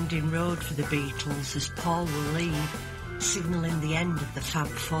and winding road for the Beatles as Paul will leave, signalling the end of the Fab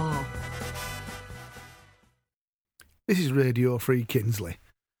Four. This is Radio Free Kinsley.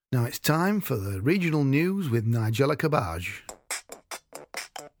 Now it's time for the regional news with Nigella Cabbage.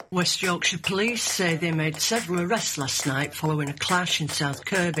 West Yorkshire Police say they made several arrests last night following a clash in South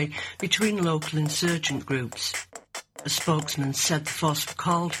Kirby between local insurgent groups. A spokesman said the force were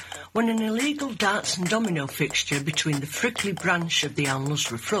called when an illegal darts and domino fixture between the Frickley branch of the Al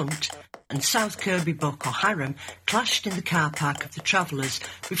Nusra Front and South Kirby Boko Haram clashed in the car park of the Travellers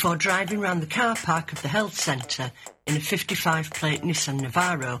before driving round the car park of the health centre in a 55-plate Nissan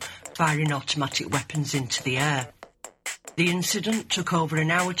Navaro, firing automatic weapons into the air. The incident took over an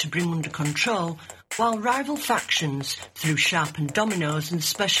hour to bring under control, while rival factions threw sharpened dominoes and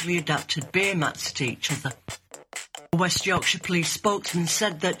specially adapted beer mats at each other. A West Yorkshire Police spokesman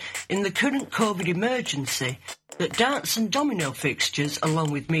said that in the current COVID emergency, that darts and domino fixtures,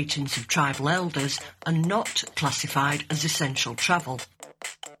 along with meetings of tribal elders, are not classified as essential travel.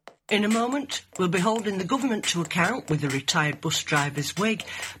 In a moment, we'll be holding the government to account with a retired bus driver's wig,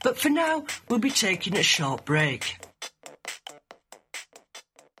 but for now, we'll be taking a short break.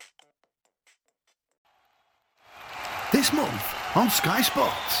 This month on Sky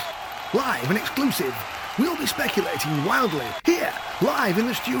Sports, live and exclusive, we'll be speculating wildly here, live in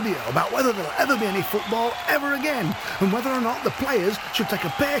the studio, about whether there'll ever be any football ever again, and whether or not the players should take a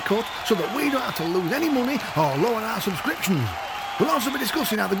pay cut so that we don't have to lose any money or lower our subscriptions. We'll also be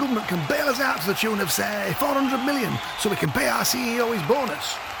discussing how the government can bail us out to the tune of, say, 400 million so we can pay our CEO his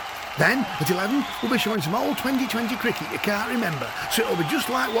bonus. Then, at 11, we'll be showing some old 2020 cricket you can't remember, so it'll be just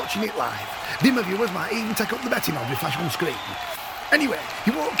like watching it live. Dimmer viewers might even take up the betting odds we flash on screen. Anyway,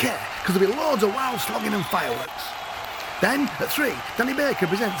 you won't care, because there'll be loads of wild slogging and fireworks. Then, at 3, Danny Baker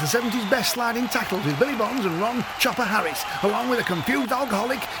presents the 70s best sliding tackles with Billy Bonds and Ron Chopper Harris, along with a confused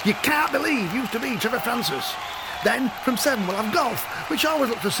alcoholic you can't believe used to be Trevor Francis. Then, from 7, we'll have golf, which always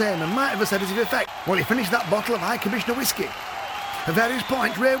looks the same and might have a sedative effect while you finish that bottle of High Commissioner whiskey. At various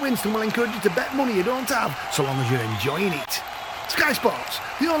points, Ray Winston will encourage you to bet money you don't have, so long as you're enjoying it. Sky Sports,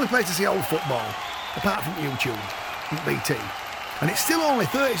 the only place to see old football, apart from YouTube and BT. And it's still only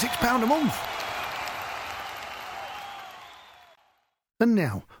 £36 a month. And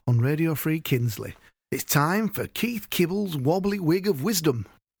now, on Radio Free Kinsley, it's time for Keith Kibble's Wobbly Wig of Wisdom.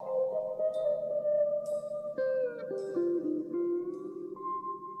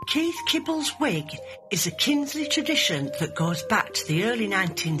 Keith Kibble's wig is a Kinsley tradition that goes back to the early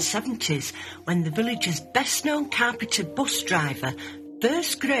 1970s when the village's best-known carpeted bus driver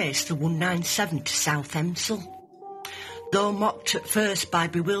first graced the 197 to South Emsall. Though mocked at first by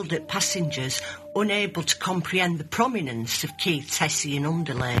bewildered passengers unable to comprehend the prominence of Keith's Hessian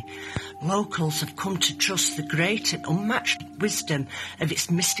underlay, locals have come to trust the great and unmatched wisdom of its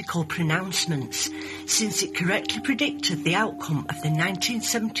mystical pronouncements, since it correctly predicted the outcome of the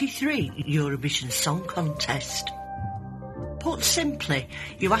 1973 Eurovision Song Contest. Put simply,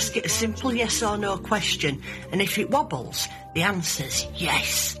 you ask it a simple yes or no question, and if it wobbles, the answer's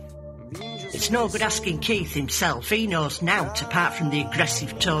yes. It's no good asking Keith himself. He knows nought apart from the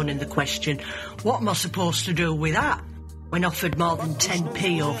aggressive tone in the question. What am I supposed to do with that when offered more than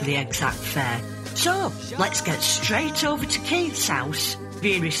 10p over the exact fare? So, let's get straight over to Keith's house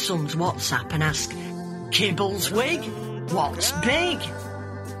via his son's WhatsApp and ask, Kibble's wig, what's big?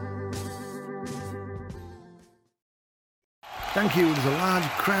 Thank you. There's a large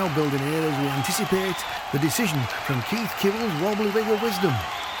crowd building here as we anticipate the decision from Keith Kibble's Wobbly Wig of Wisdom.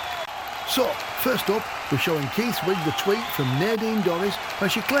 So, first up, we're showing Keith's wig the tweet from Nadine Dorris, where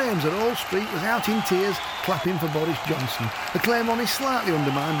she claims that All Street was out in tears clapping for Boris Johnson. The claim on is slightly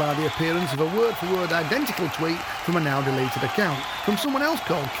undermined by the appearance of a word-for-word identical tweet from a now-deleted account from someone else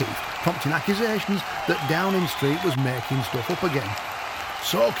called Keith, prompting accusations that Downing Street was making stuff up again.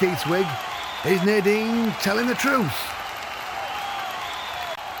 So, Keith's wig, is Nadine telling the truth?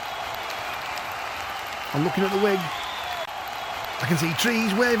 I'm looking at the wig. I can see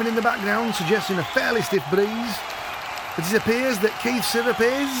trees waving in the background, suggesting a fairly stiff breeze. It appears that Keith Syrup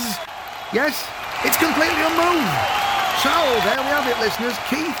is... Yes, it's completely unmoved. So, there we have it, listeners.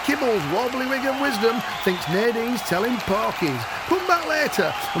 Keith Kibble's wobbly wig of wisdom thinks Nadine's telling porkies. Come back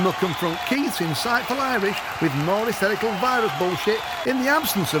later and we'll confront Keith's insightful Irish with more hysterical virus bullshit in the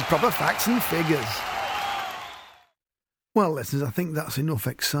absence of proper facts and figures. Well, listeners, I think that's enough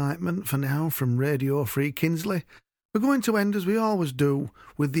excitement for now from Radio Free Kinsley. We're going to end, as we always do,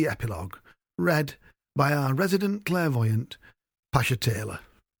 with the epilogue, read by our resident clairvoyant, Pasha Taylor.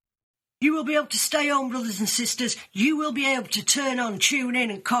 You will be able to stay home, brothers and sisters. You will be able to turn on, tune in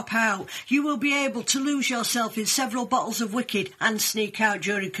and cop out. You will be able to lose yourself in several bottles of Wicked and sneak out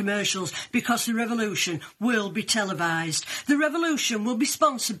during commercials because the revolution will be televised. The revolution will be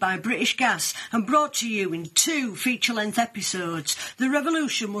sponsored by British Gas and brought to you in 2 feature-length episodes. The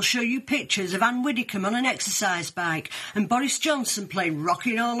revolution will show you pictures of Anne Widdecombe on an exercise bike and Boris Johnson playing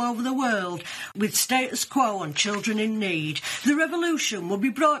Rocking All Over the World with Status Quo on Children in Need. The revolution will be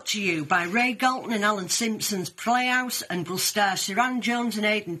brought to you by Ray Galton and Alan Simpson's Playhouse and will star Siran Jones and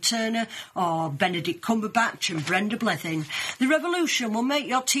Aidan Turner or Benedict Cumberbatch and Brenda Blethyn. The revolution will make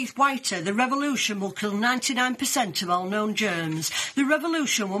your teeth whiter. The revolution will kill 99% of all known germs. The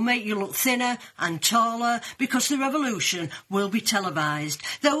revolution will make you look thinner and taller because the revolution will be televised.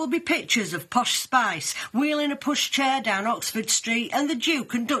 There will be pictures of Posh Spice wheeling a pushchair down Oxford Street and the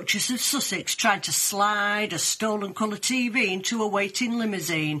Duke and Duchess of Sussex trying to slide a stolen colour TV into a waiting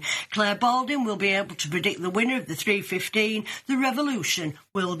limousine. Claire Balding will be able to predict the winner of the 3:15. The revolution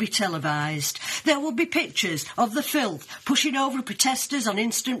will be televised. There will be pictures of the filth pushing over protesters on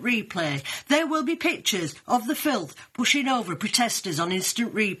instant replay. There will be pictures of the filth pushing over protesters on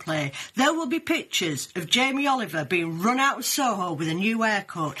instant replay. There will be pictures of Jamie Oliver being run out of Soho with a new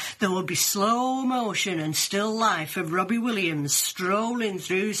haircut. There will be slow motion and still life of Robbie Williams strolling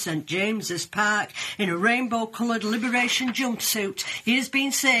through St James's Park in a rainbow-coloured Liberation jumpsuit he has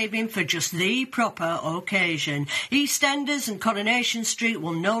been saving for just the proper occasion. EastEnders and Coronation Street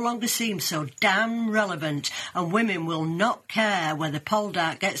will no longer seem so damn relevant, and women will not care whether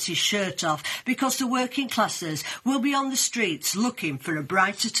Poldark gets his shirt off because the working classes will be on the streets looking for a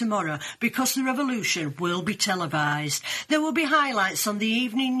brighter tomorrow because the revolution will be televised. There will be highlights on the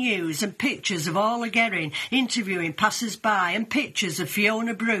evening news and pictures of Orla Guerin interviewing passers-by and pictures of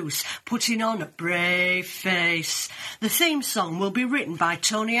Fiona Bruce putting on a brave face. The theme song will be written by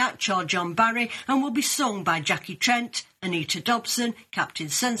Tony Hatch or John Barry and will be sung by Jackie Trent, Anita Dobson, Captain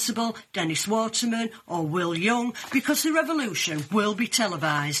Sensible, Dennis Waterman or Will Young because the revolution will be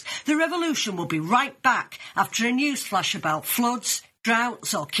televised. The revolution will be right back after a news flash about floods,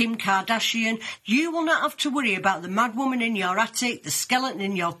 droughts or Kim Kardashian. You will not have to worry about the mad woman in your attic, the skeleton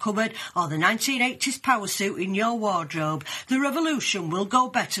in your cupboard or the 1980s power suit in your wardrobe. The revolution will go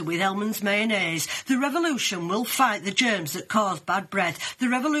better with Hellmann's mayonnaise. The revolution will fight the germs that cause bad breath. The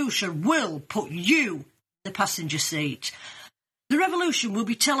revolution will put you in the passenger seat. The revolution will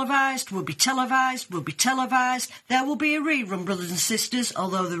be televised, will be televised, will be televised. There will be a rerun, brothers and sisters,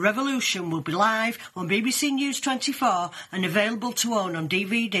 although the revolution will be live on BBC News 24 and available to own on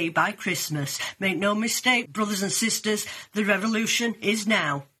DVD by Christmas. Make no mistake, brothers and sisters, the revolution is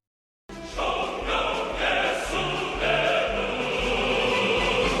now.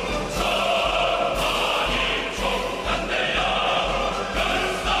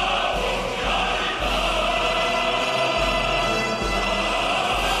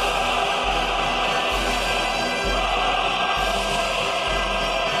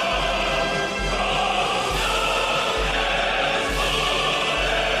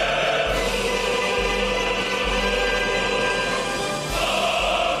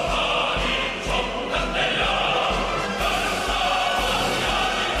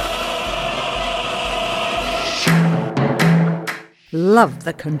 Love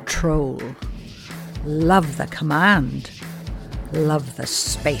the control. Love the command. Love the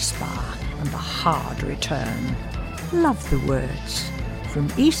spacebar and the hard return. Love the words.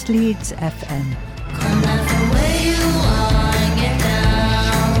 From East Leeds FM. Come back from where you are, get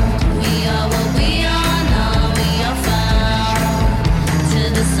down. We are what we are now, we are found. To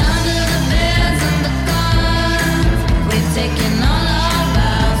the sound of the bells and the guns, we've taken all our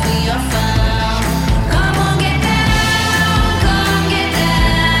vows, we are found. Come on, get down,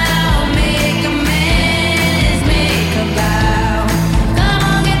 make amends, make a vow. Come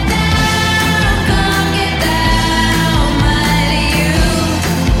on, get down, mighty youth,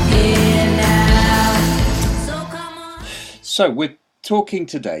 here now. So come on. So we're talking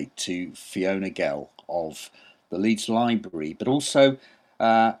today to Fiona Gell of the Leeds Library, but also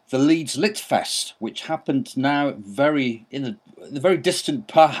the Leeds Lit Fest, which happened now in the very distant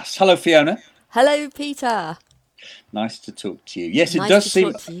past. Hello, Fiona. Hello, Peter. Nice to talk to you. Yes, nice it does to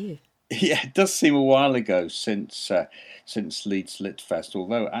seem. Talk to you. Yeah, it does seem a while ago since Leeds Lit Fest.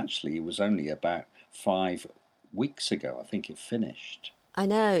 Although actually, it was only about 5 weeks ago. I think it finished. I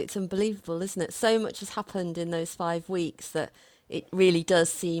know, it's unbelievable, isn't it? So much has happened in those 5 weeks that it really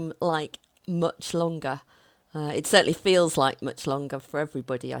does seem like much longer. It certainly feels like much longer for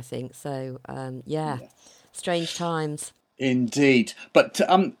everybody, I think. So, yeah, strange times. Indeed. But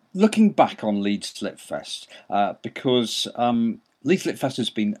looking back on Leeds Lit Fest, because Leeds Lit Fest has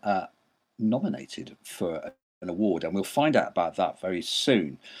been nominated for an award, and we'll find out about that very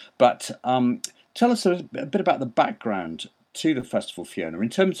soon. But tell us a bit about the background to the festival, Fiona, in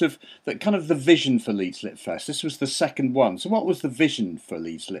terms of the vision for Leeds Lit Fest. This was the second one. So what was the vision for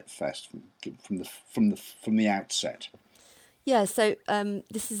Leeds Lit Fest from the outset? Yeah, so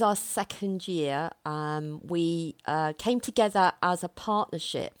this is our second year. We came together as a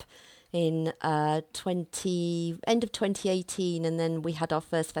partnership in end of 2018, and then we had our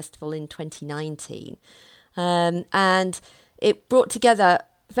first festival in 2019. And it brought together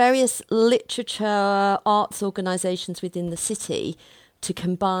various literature, arts organisations within the city to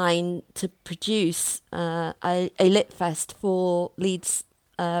combine to produce a Lit Fest for Leeds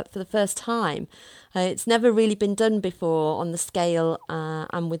for the first time. It's never really been done before on the scale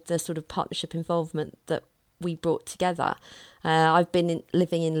and with the sort of partnership involvement that we brought together. I've been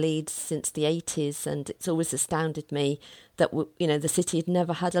living in Leeds since the 80s, and it's always astounded me that the city had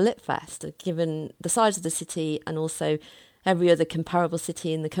never had a Lit Fest, given the size of the city, and also every other comparable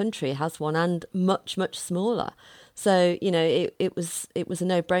city in the country has one, and much, much smaller. So, it was a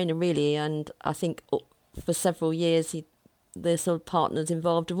no-brainer, really. And I think for several years, the sort of partners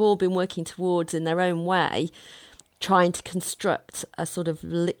involved have all been working towards, in their own way, trying to construct a sort of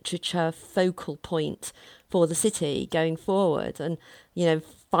literature focal point for the city going forward. And,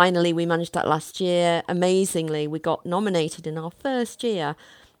 finally we managed that last year. Amazingly, we got nominated in our first year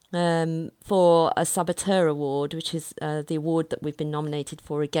for a Saboteur Award, which is the award that we've been nominated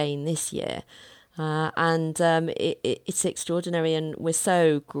for again this year. It's extraordinary, and we're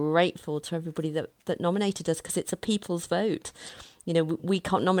so grateful to everybody that nominated us, because it's a people's vote. We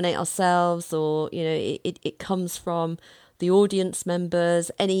can't nominate ourselves, or it comes from the audience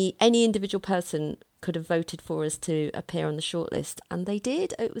members. Any individual person could have voted for us to appear on the shortlist, and they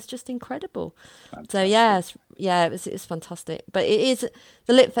did. It was just incredible. Fantastic. So it was fantastic. But the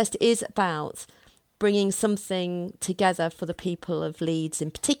Lit Fest is about bringing something together for the people of Leeds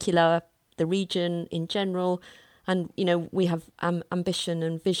in particular, the region in general, and we have ambition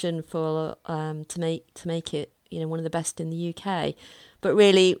and vision for to make it one of the best in the UK. But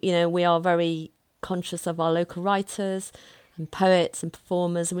really, we are very conscious of our local writers and poets and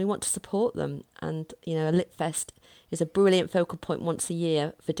performers, and we want to support them. And a Lit Fest is a brilliant focal point once a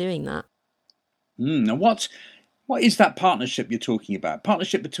year for doing that. And what is that partnership you're talking about?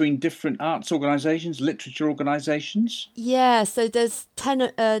 Partnership between different arts organisations, literature organisations? Yeah, so there's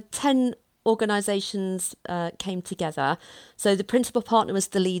 10 organisations came together. So the principal partner was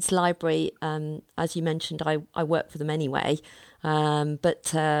the Leeds Library. As you mentioned, I work for them anyway,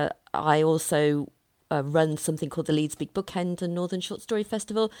 but I also run something called the Leeds Big Bookend and Northern Short Story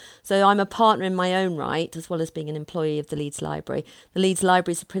Festival. So I'm a partner in my own right, as well as being an employee of the Leeds Library. The Leeds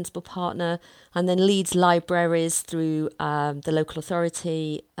Library is a principal partner, and then Leeds Libraries through the local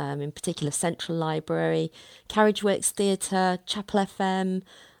authority, in particular Central Library, Carriageworks Theatre, Chapel FM,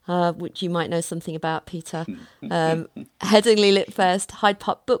 which you might know something about, Peter, Headingley Lit Fest, Hyde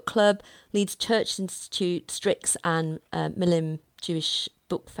Park Book Club, Leeds Church Institute, Strix, and Milim Jewish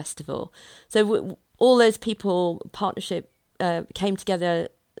Book Festival. So all those people, partnership, came together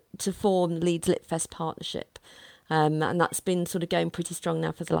to form Leeds Lit Fest Partnership. And that's been sort of going pretty strong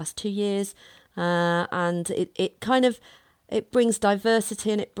now for the last 2 years. And it brings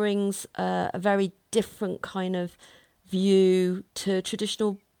diversity, and it brings a very different kind of view to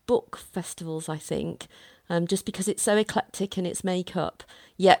traditional book festivals, I think, just because it's so eclectic in its makeup,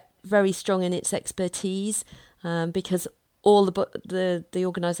 yet very strong in its expertise, because all the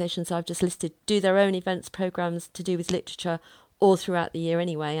organisations I've just listed do their own events programmes to do with literature all throughout the year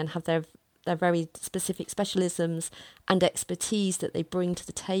anyway, and have their very specific specialisms and expertise that they bring to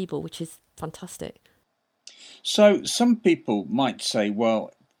the table, which is fantastic. So some people might say,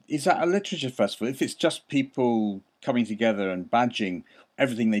 well, is that a literature festival? If it's just people coming together and badging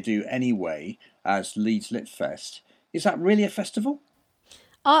everything they do anyway as Leeds Lit Fest, is that really a festival?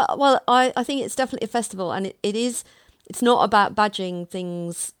 Well, I think it's definitely a festival, and it's not about badging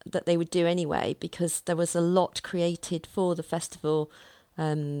things that they would do anyway, because there was a lot created for the festival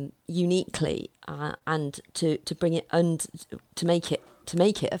uniquely, and to bring it and to make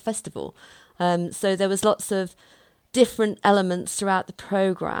it a festival. So there was lots of different elements throughout the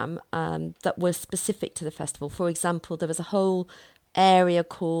programme that were specific to the festival. For example, there was a whole area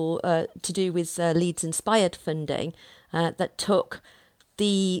called to do with Leeds Inspired funding that took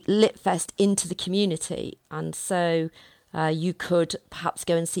the Litfest into the community, and so you could perhaps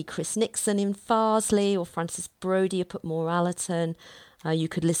go and see Chris Nixon in Farsley or Francis Brodie up at Morallerton. You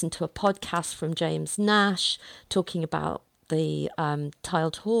could listen to a podcast from James Nash talking about the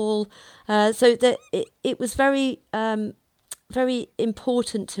tiled hall. So that it was very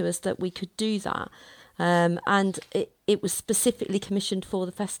important to us that we could do that. And it was specifically commissioned for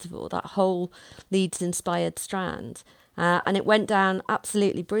the festival, that whole Leeds-inspired strand. And it went down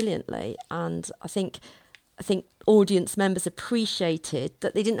absolutely brilliantly. And I think audience members appreciated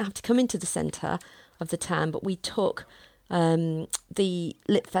that they didn't have to come into the centre of the town, but we took the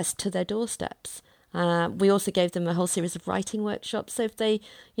Litfest to their doorsteps. We also gave them a whole series of writing workshops. So if they,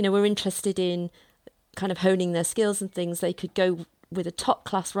 were interested in kind of honing their skills and things, they could go with a top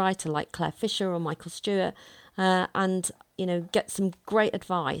class writer like Claire Fisher or Michael Stewart, and get some great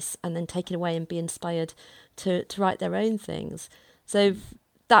advice, and then take it away and be inspired to write their own things. So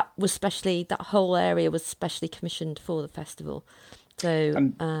that whole area was specially commissioned for the festival. So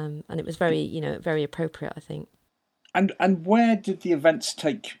and it was very very appropriate, I think. And where did the events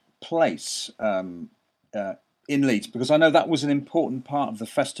take place in Leeds? Because I know that was an important part of the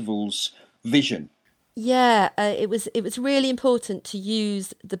festival's vision. Yeah, it was really important to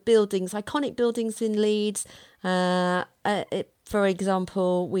use the buildings, iconic buildings in Leeds. For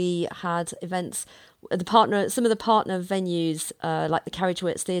example, we had events. Some of the partner venues, like the Carriage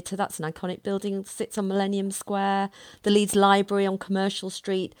Works Theatre, that's an iconic building. It sits on Millennium Square. The Leeds Library on Commercial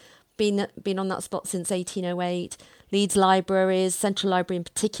Street, been on that spot since 1808. Leeds Libraries, Central Library in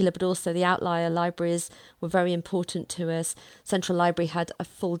particular, but also the outlier libraries were very important to us. Central Library had a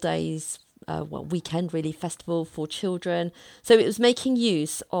full day's weekend really festival for children. So it was making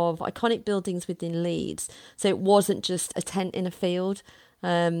use of iconic buildings within Leeds. So it wasn't just a tent in a field,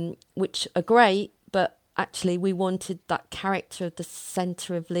 which are great, but actually we wanted that character of the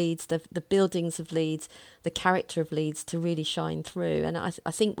centre of Leeds, the buildings of Leeds, the character of Leeds to really shine through. And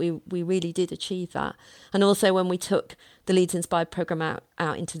I think we really did achieve that. And also when we took the Leeds Inspired programme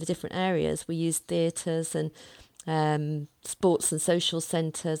out into the different areas, we used theatres and sports and social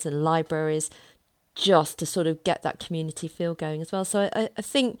centres and libraries just to sort of get that community feel going as well. So I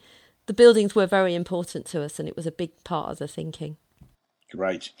think the buildings were very important to us, and it was a big part of the thinking.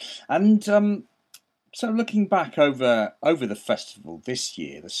 Great. And so looking back over the festival this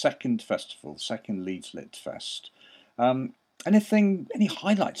year, the second Leeds Lit Fest, any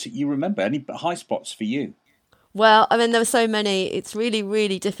highlights that you remember, any high spots for you? Well, I mean, there were so many. It's really,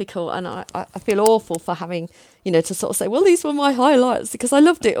 really difficult, and I feel awful for having, to sort of say, well, these were my highlights, because I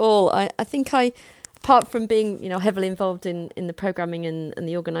loved it all. I think apart from being, heavily involved in the programming and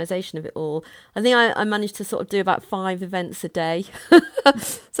the organisation of it all, I think I managed to sort of do about 5 events a day.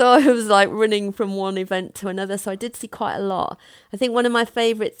 So I was like running from one event to another. So I did see quite a lot. I think one of my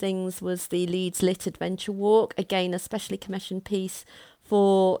favourite things was the Leeds Lit Adventure Walk. Again, a specially commissioned piece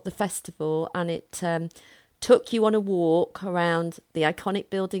for the festival, and it took you on a walk around the iconic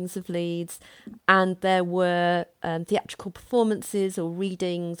buildings of Leeds, and there were theatrical performances or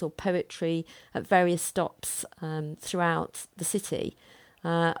readings or poetry at various stops throughout the city.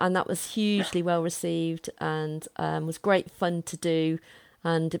 And that was hugely well received, and was great fun to do,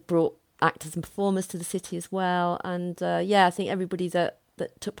 and it brought actors and performers to the city as well. And I think everybody that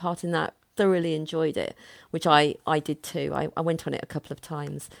took part in that thoroughly enjoyed it, which I did too. I went on it a couple of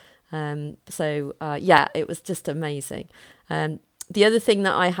times. It was just amazing. The other thing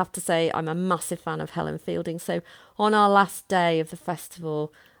that I have to say, I'm a massive fan of Helen Fielding. So on our last day of the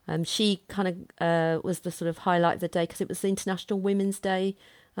festival, she kind of was the sort of highlight of the day, because it was the International Women's Day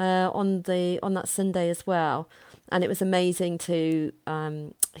on that Sunday as well. And it was amazing to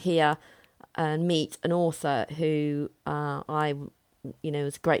hear and meet an author who I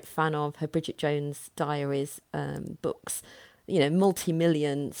was a great fan of. Her Bridget Jones Diaries books.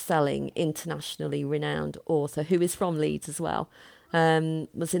 Multi-million selling, internationally renowned author who is from Leeds as well,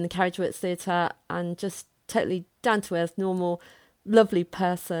 was in the Carriage Works Theatre, and just totally down to earth, normal, lovely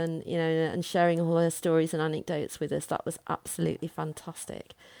person, and sharing all her stories and anecdotes with us. That was absolutely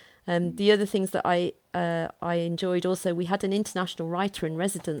fantastic. The other things that I enjoyed also, we had an international writer in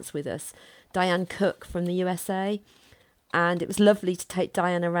residence with us, Diane Cook from the USA, and it was lovely to take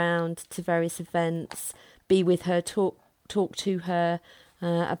Diane around to various events, be with her, talk to her,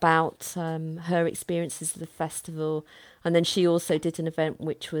 about her experiences of the festival. And then she also did an event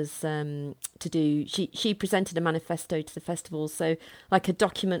which was she presented a manifesto to the festival, so like a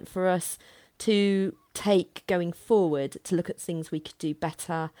document for us to take going forward, to look at things we could do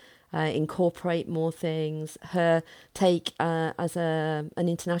better, incorporate more things. Her take as an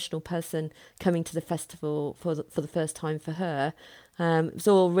international person coming to the festival for the first time for her. It was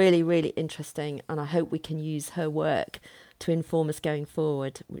all really, really interesting, and I hope we can use her work to inform us going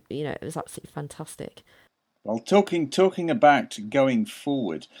forward. You know, it was absolutely fantastic. Well, talking about going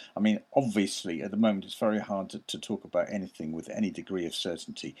forward, I mean, obviously at the moment it's very hard to talk about anything with any degree of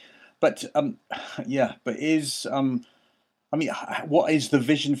certainty. But what is the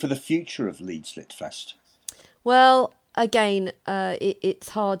vision for the future of Leeds Lit Fest? Well, again, it's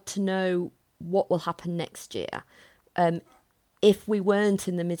hard to know what will happen next year. If we weren't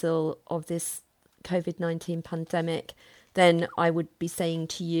in the middle of this COVID-19 pandemic, then I would be saying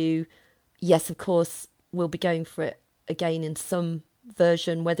to you, yes, of course, we'll be going for it again in some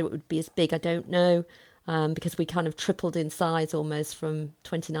version. Whether it would be as big, I don't know, because we kind of tripled in size almost from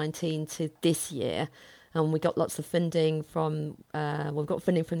 2019 to this year. And we got lots of funding from, we've got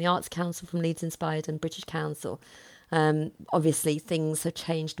funding from the Arts Council, from Leeds Inspired and British Council. Obviously, things have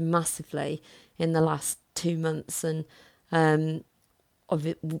changed massively in the last 2 months, and as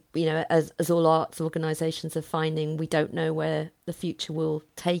all arts organisations are finding, we don't know where the future will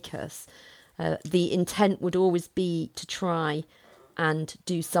take us. The intent would always be to try and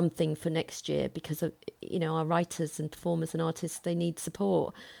do something for next year, because our writers and performers and artists, they need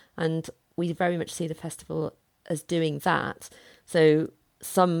support, and we very much see the festival as doing that. So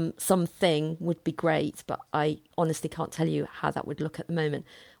something would be great, but I honestly can't tell you how that would look at the moment.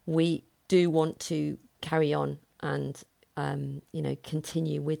 We do want to carry on and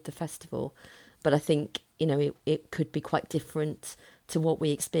continue with the festival, but I think it could be quite different to what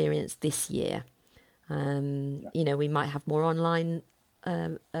we experienced this year. We might have more online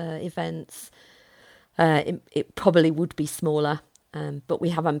events. It probably would be smaller, but we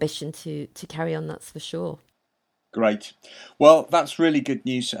have ambition to carry on, that's for sure. Great. Well, that's really good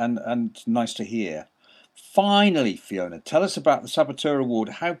news and nice to hear. Finally, Fiona, tell us about the Saboteur Award.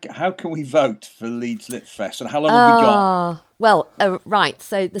 How can we vote for Leeds Lit Fest, and how long have we got? Well, right.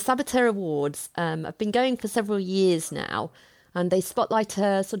 So the Saboteur Awards have been going for several years now, and they spotlight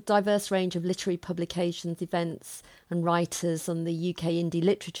a sort of diverse range of literary publications, events and writers on the UK indie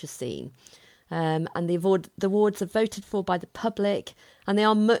literature scene. And the awards are voted for by the public, and they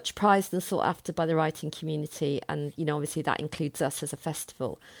are much prized and sought after by the writing community. And, obviously that includes us as a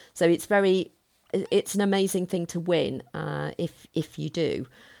festival. So it's an amazing thing to win if you do.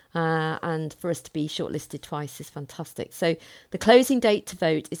 And for us to be shortlisted twice is fantastic. So the closing date to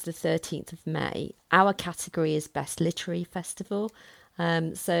vote is the 13th of May. Our category is Best Literary Festival.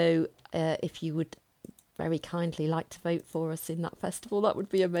 So if you would very kindly like to vote for us in that festival, that would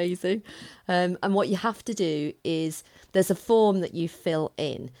be amazing. And what you have to do is there's a form that you fill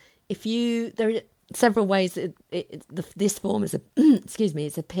in. There are several ways this form is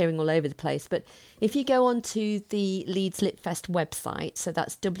it's appearing all over the place, but if you go onto the Leeds Lit Fest website, so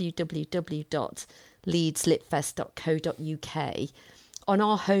that's www.leedslitfest.co.uk, on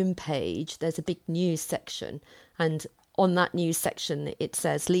our homepage there's a big news section, and on that news section it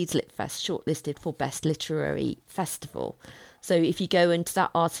says Leeds Lit Fest shortlisted for Best Literary Festival. So if you go into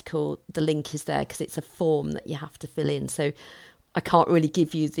that article, the link is there because it's a form that you have to fill in. So I can't really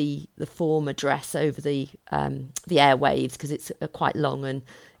give you the form address over the airwaves because it's quite long, and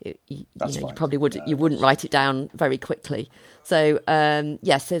you probably wouldn't write it down very quickly. So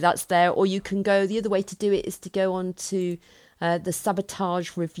so that's there. Or you can go, the other way to do it is to go on to the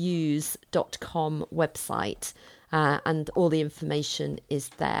sabotagereviews.com website, and all the information is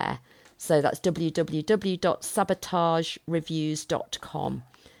there. So that's www.sabotagereviews.com.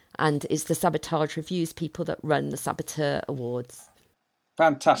 And it's the Sabotage Reviews people that run the Saboteur Awards.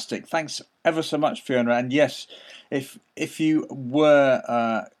 Fantastic. Thanks ever so much, Fiona. And yes, if you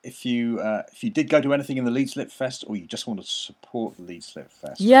did go to anything in the Leeds Lit Fest, or you just want to support Leeds Lit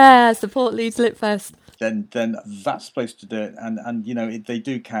Fest, support Leeds Lit Fest, then that's the place to do it. And they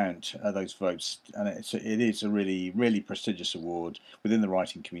do count, those votes, and it is a really, really prestigious award within the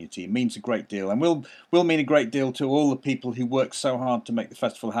writing community. It means a great deal, and will mean a great deal to all the people who work so hard to make the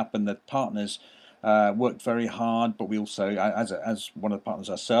festival happen. The partners worked very hard, but we also, as one of the partners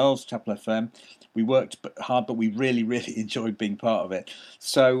ourselves, Chapel FM, we worked hard, but we really, really enjoyed being part of it.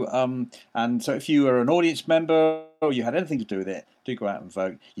 So, so if you are an audience member or you had anything to do with it, do go out and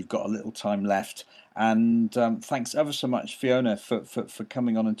vote. You've got a little time left. And thanks ever so much, Fiona, for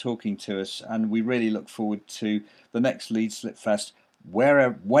coming on and talking to us. And we really look forward to the next Leeds Lit Fest,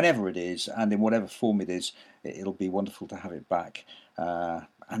 whenever it is, and in whatever form it is, it'll be wonderful to have it back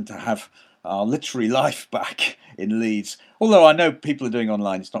and to have our literary life back in Leeds. Although I know people are doing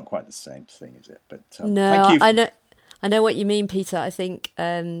online, it's not quite the same thing, is it? But no, thank you. I know what you mean, Peter. I think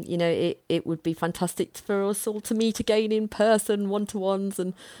it would be fantastic for us all to meet again in person, one-to-ones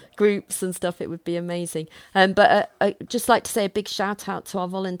and groups and stuff. It would be amazing. But I'd just like to say a big shout out to our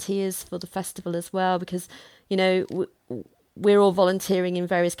volunteers for the festival as well, because we're all volunteering in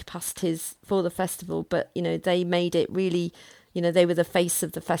various capacities for the festival, but they made it really. They were the face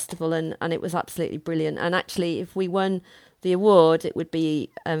of the festival, and it was absolutely brilliant. And actually, if we won the award, it would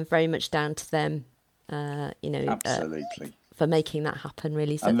be very much down to them. Absolutely. For making that happen,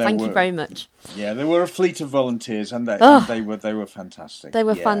 really. So thank you very much. Yeah, there were a fleet of volunteers, and they were fantastic. They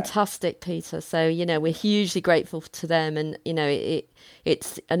were fantastic, Peter. So we're hugely grateful to them, and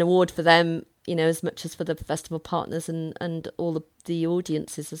it's an award for them, as much as for the festival partners and all the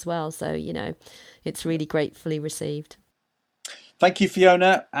audiences as well. So it's really gratefully received. Thank you,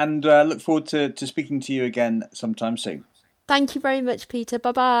 Fiona, and look forward to speaking to you again sometime soon. Thank you very much, Peter.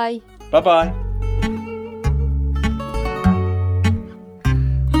 Bye-bye. Bye-bye.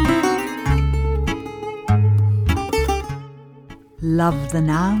 Love the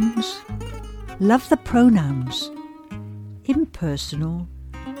nouns, love the pronouns, impersonal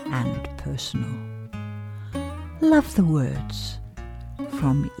and personal. Love the words,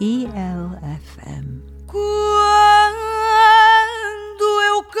 from ELFM. Quando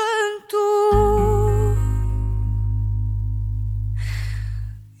eu canto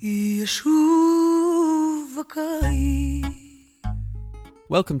e a chuva cai.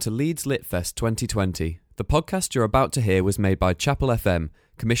 Welcome to Leeds Lit Fest 2020. The podcast you're about to hear was made by Chapel FM,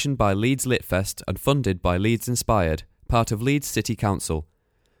 commissioned by Leeds Lit Fest and funded by Leeds Inspired, part of Leeds City Council.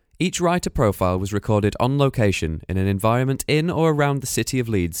 Each writer profile was recorded on location in an environment in or around the city of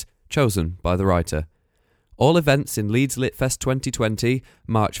Leeds, chosen by the writer. All events in Leeds Lit Fest 2020,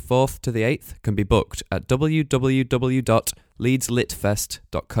 March 4th to the 8th, can be booked at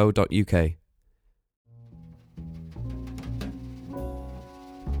www.leedslitfest.co.uk.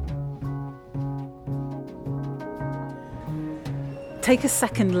 Take a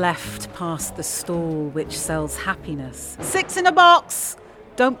second left past the stall which sells happiness. 6 in a box!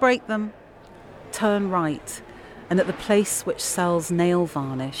 Don't break them. Turn right, and at the place which sells nail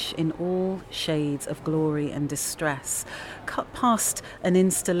varnish in all shades of glory and distress, cut past an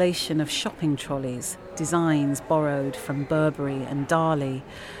installation of shopping trolleys, designs borrowed from Burberry and Dali,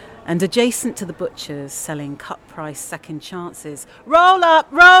 and adjacent to the butchers selling cut-price second chances. Roll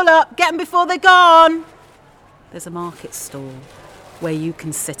up, get them before they're gone! There's a market stall where you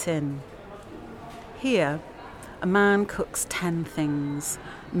can sit in. Here, a man cooks 10 things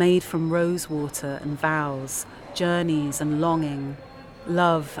made from rosewater and vows, journeys and longing,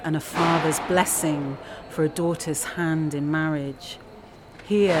 love and a father's blessing for a daughter's hand in marriage.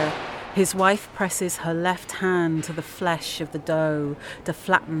 Here, his wife presses her left hand to the flesh of the dough to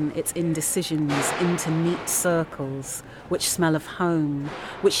flatten its indecisions into neat circles, which smell of home,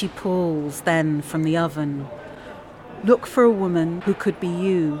 which she pulls then from the oven. Look for a woman who could be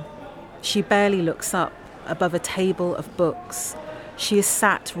you. She barely looks up above a table of books. She is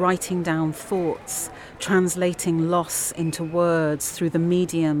sat writing down thoughts, translating loss into words through the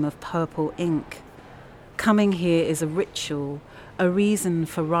medium of purple ink. Coming here is a ritual, a reason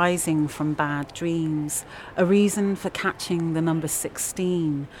for rising from bad dreams, a reason for catching the number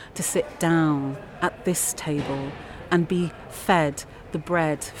 16, to sit down at this table and be fed the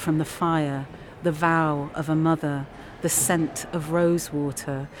bread from the fire, the vow of a mother, the scent of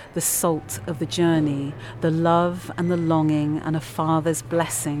rosewater, the salt of the journey, the love and the longing and a father's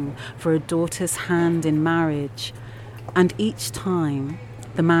blessing for a daughter's hand in marriage. And each time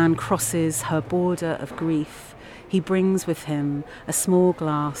the man crosses her border of grief, he brings with him a small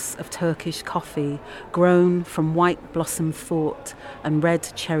glass of Turkish coffee grown from white blossom thought and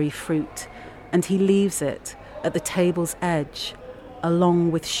red cherry fruit, and he leaves it at the table's edge,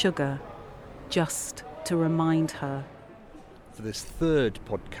 along with sugar, just to remind her. For this third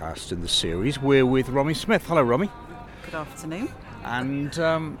podcast in the series, we're with Romy Smith. Hello, Romy. Good afternoon. And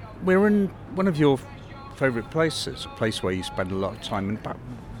we're in one of your favourite places, a place where you spend a lot of time. In fact,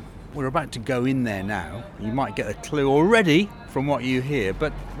 we're about to go in there now. You might get a clue already from what you hear.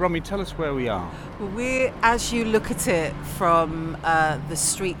 But Romy, tell us where we are. We're, as you look at it from the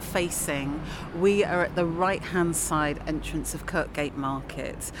street facing, we are at the right-hand side entrance of Kirkgate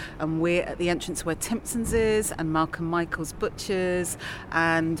Market, and we're at the entrance where Timpson's is and Malcolm Michael's Butchers,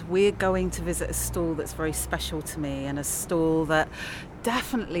 and we're going to visit a stall that's very special to me, and a stall that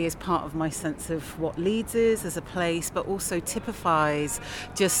definitely is part of my sense of what Leeds is as a place, but also typifies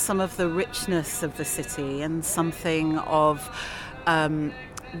just some of the richness of the city and something of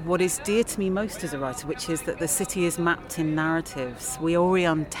what is dear to me most as a writer, which is that the city is mapped in narratives. We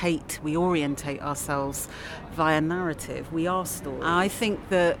orientate ourselves via narrative. We are stories. I think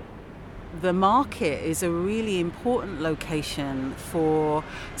that the market is a really important location for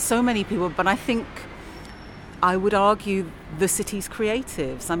so many people, but I think I would argue the city's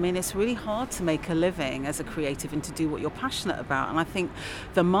creatives. I mean, it's really hard to make a living as a creative and to do what you're passionate about. And I think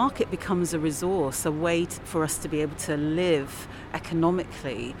the market becomes a resource, a way for us to be able to live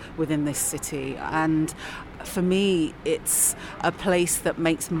economically within this city. And for me, it's a place that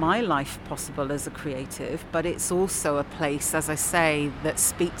makes my life possible as a creative, but it's also a place, as I say, that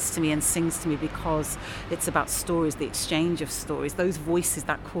speaks to me and sings to me because it's about stories, the exchange of stories, those voices,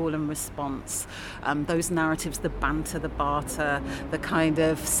 that call and response, those narratives, the banter, the barter, the kind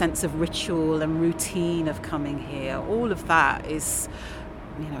of sense of ritual and routine of coming here. All of that is,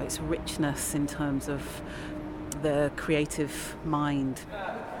 it's richness in terms of the creative mind.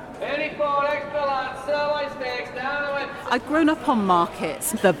 I'd grown up on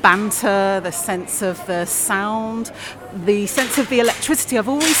markets, the banter, the sense of the sound, the sense of the electricity. I've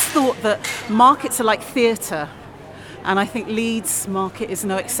always thought that markets are like theatre, and I think Leeds Market is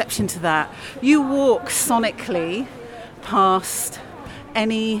no exception to that. You walk sonically past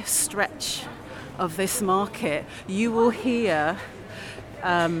any stretch of this market, you will hear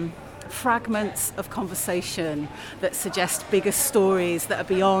fragments of conversation that suggest bigger stories that are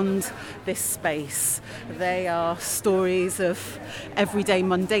beyond this space. They are stories of everyday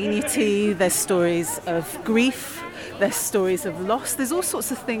mundanity, there's stories of grief, there's stories of loss. There's all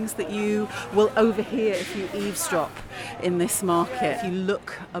sorts of things that you will overhear if you eavesdrop in this market. If you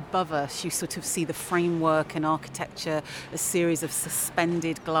look above us, you sort of see the framework and architecture, a series of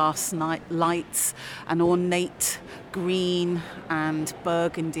suspended glass lights, an ornate green and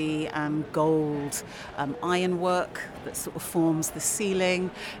burgundy and gold ironwork that sort of forms the ceiling.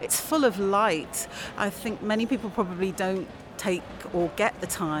 It's full of light. I think many people probably don't take or get the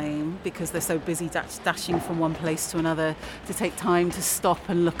time, because they're so busy dashing from one place to another, to take time to stop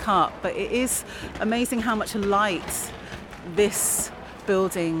and look up. But it is amazing how much light this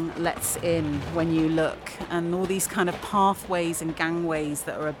building lets in when you look, and all these kind of pathways and gangways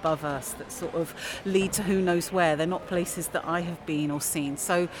that are above us that sort of lead to who knows where. They're not places that I have been or seen.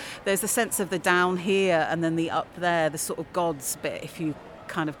 So there's a sense of the down here and then the up there, the sort of gods bit, if you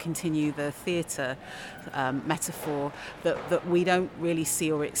kind of continue the theatre metaphor, that we don't really see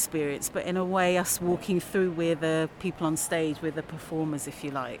or experience, but in a way us walking through, we're the people on stage, we're the performers, if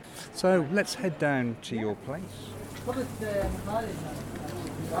you like. So let's head down to your place. Could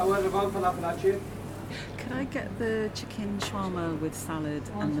I get the chicken shawarma with salad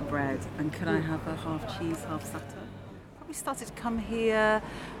and the bread, and could I have a half cheese, half satay? Probably started to come here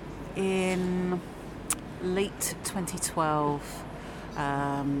in late 2012,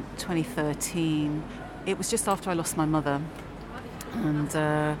 2013. It was just after I lost my mother, and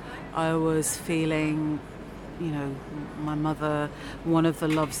I was feeling, my mother, one of the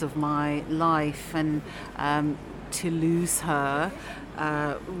loves of my life, and to lose her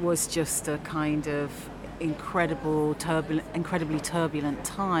was just a kind of incredibly turbulent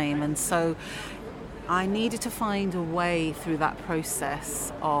time. And so I needed to find a way through that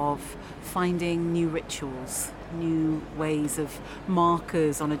process of finding new rituals, new ways of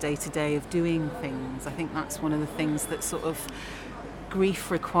markers on a day-to-day of doing things. I think that's one of the things that sort of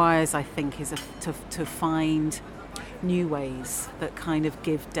grief requires, I think, is to find new ways that kind of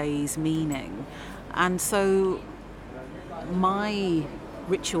give days meaning. And so my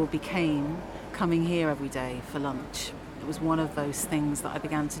ritual became coming here every day for lunch. It was one of those things that I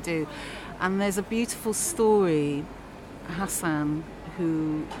began to do. And there's a beautiful story. Hassan,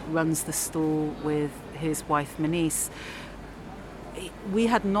 who runs the stall with his wife Manice, we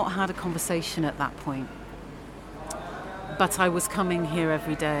had not had a conversation at that point, but I was coming here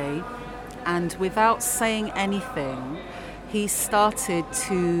every day, and without saying anything, he started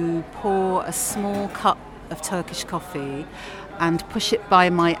to pour a small cup of Turkish coffee and push it by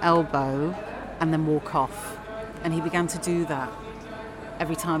my elbow and then walk off. And he began to do that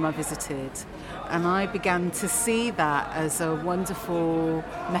every time I visited. And I began to see that as a wonderful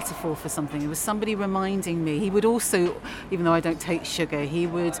metaphor for something. It was somebody reminding me. He would also, even though I don't take sugar, he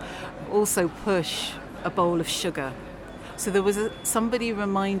would also push a bowl of sugar. So there was somebody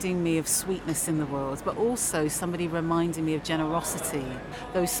reminding me of sweetness in the world, but also somebody reminding me of generosity.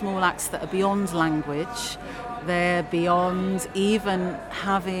 Those small acts that are beyond language, they're beyond even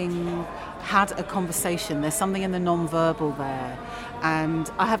having had a conversation. There's something in the non-verbal there. And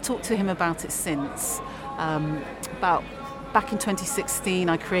I have talked to him about it since. Back in 2016,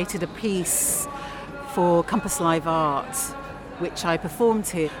 I created a piece for Compass Live Art, which I performed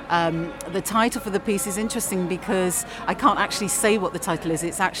here. The title for the piece is interesting because I can't actually say what the title is.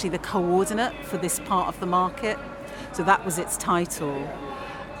 It's actually the coordinate for this part of the market. So that was its title.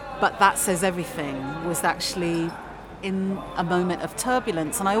 But That Says Everything was actually in a moment of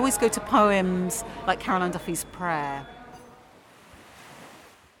turbulence. And I always go to poems like Caroline Duffy's Prayer.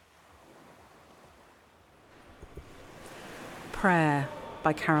 Prayer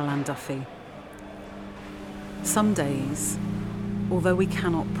by Caroline Duffy. Some days, although we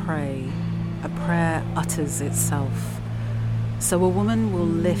cannot pray, a prayer utters itself. So a woman will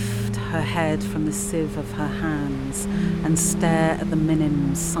lift her head from the sieve of her hands and stare at the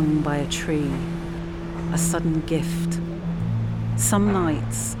minims sung by a tree. A sudden gift. Some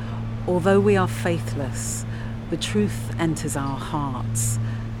nights, although we are faithless, the truth enters our hearts,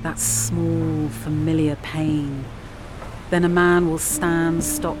 that small, familiar pain. Then a man will stand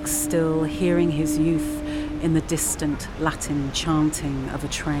stock still, hearing his youth in the distant Latin chanting of a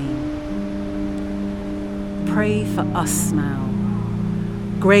train. Pray for us now.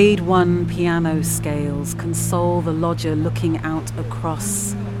 Grade 1 piano scales console the lodger looking out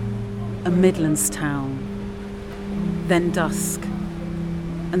across a Midlands town. Then dusk,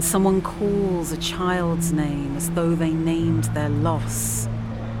 and someone calls a child's name as though they named their loss.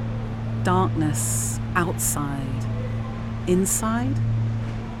 Darkness outside. Inside,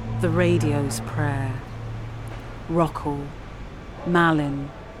 the radio's prayer. Rockall, Malin,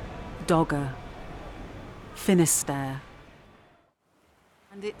 Dogger, Finisterre.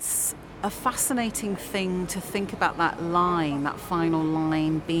 And it's a fascinating thing to think about that line, that final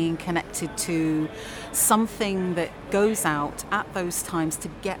line, being connected to something that goes out at those times to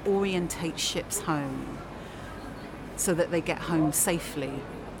orientate ships home so that they get home safely.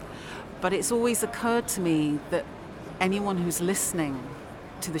 But it's always occurred to me that anyone who's listening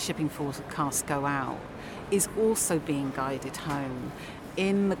to the shipping forecast go out is also being guided home.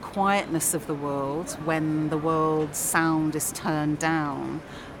 In the quietness of the world, when the world's sound is turned down,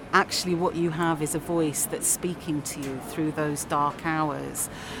 actually what you have is a voice that's speaking to you through those dark hours.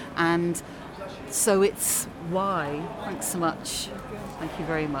 And so it's why, thanks so much, thank you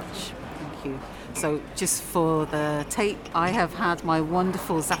very much, thank you. So just for the tape, I have had my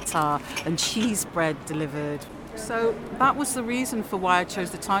wonderful za'atar and cheese bread delivered. So that was the reason for why I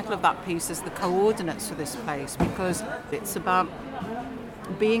chose the title of that piece as the coordinates for this place, because it's about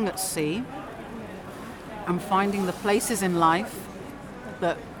being at sea and finding the places in life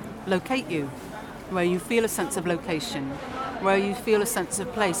that locate you, where you feel a sense of location, where you feel a sense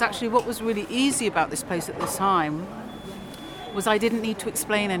of place. Actually, what was really easy about this place at the time was I didn't need to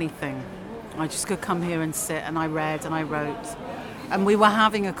explain anything. I just could come here and sit, and I read and I wrote, and we were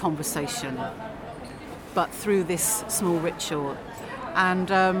having a conversation, but through this small ritual.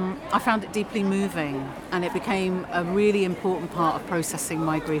 And I found it deeply moving, and it became a really important part of processing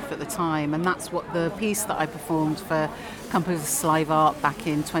my grief at the time. And that's what the piece that I performed for Compass Live Art back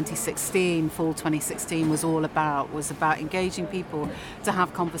in 2016, fall 2016, was all about, was about engaging people to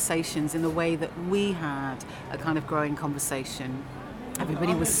have conversations in the way that we had a kind of growing conversation.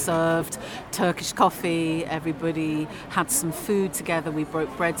 Everybody was served Turkish coffee, everybody had some food together, we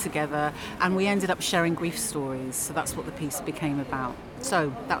broke bread together, and we ended up sharing grief stories. So that's what the piece became about.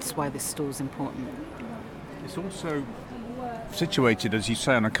 So that's why this store's important. It's also situated, as you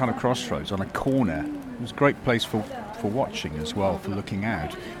say, on a kind of crossroads, on a corner. It was a great place for watching as well, for looking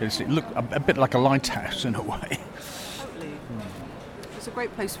out. It looked a bit like a lighthouse in a way. It's a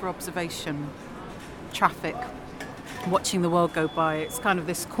great place for observation, traffic, watching the world go by. It's kind of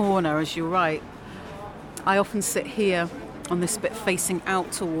this corner, as you're right. I often sit here on this bit facing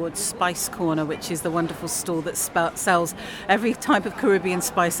out towards Spice Corner, which is the wonderful store that sells every type of Caribbean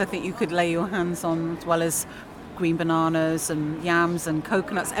spice I think you could lay your hands on, as well as green bananas and yams and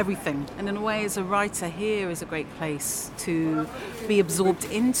coconuts, everything. And in a way, as a writer, here is a great place to be absorbed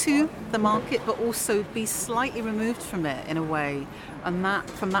into the market, but also be slightly removed from it in a way. And that,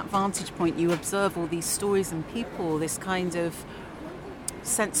 from that vantage point, you observe all these stories and people, this kind of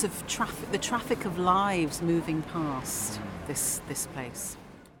sense of traffic, the traffic of lives moving past this place.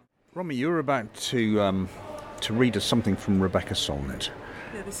 Romy, you're about to read us something from Rebecca Solnit.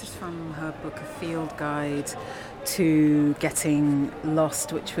 Yeah, this is from her book, A Field Guide to Getting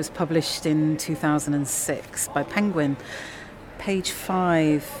Lost, which was published in 2006 by Penguin. Page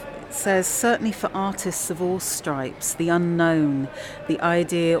 5 says, certainly for artists of all stripes, the unknown, the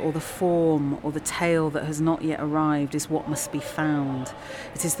idea or the form or the tale that has not yet arrived is what must be found.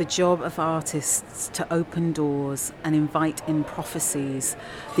 It is the job of artists to open doors and invite in prophecies,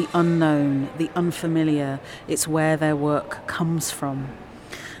 the unknown, the unfamiliar. It's where their work comes from.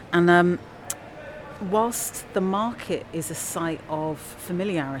 And whilst the market is a site of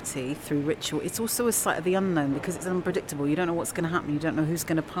familiarity through ritual, it's also a site of the unknown because it's unpredictable. You don't know what's going to happen. You don't know who's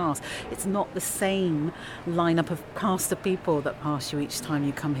going to pass. It's not the same lineup of cast of people that pass you each time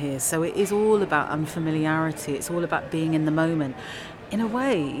you come here. So it is all about unfamiliarity. It's all about being in the moment. In a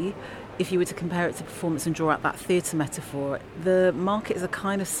way, if you were to compare it to performance and draw out that theatre metaphor, the market is a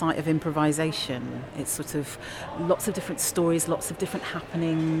kind of site of improvisation. It's sort of lots of different stories, lots of different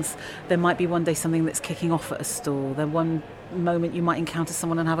happenings. There might be one day something that's kicking off at a stall. Then one moment you might encounter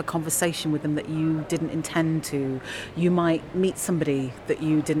someone and have a conversation with them that you didn't intend to. You might meet somebody that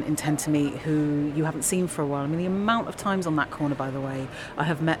you didn't intend to meet who you haven't seen for a while. I mean, the amount of times on that corner, by the way, I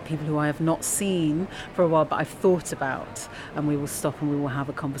have met people who I have not seen for a while, but I've thought about, and we will stop and we will have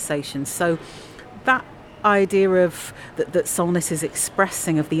a conversation. So that idea of that Solnit is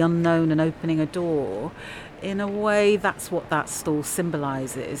expressing of the unknown and opening a door, in a way, that's what that stall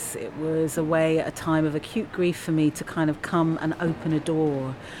symbolises. It was a way at a time of acute grief for me to kind of come and open a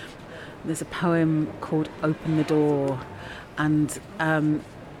door. There's a poem called Open the Door, and that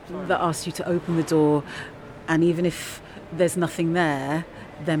asks you to open the door, and even if there's nothing there,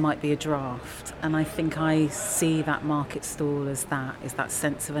 there might be a draft. And I think I see that market stall as that, is that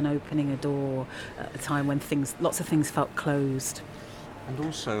sense of an opening a door at a time when lots of things felt closed. And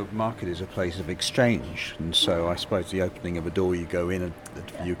also, market is a place of exchange, and so I suppose the opening of a door, you go in and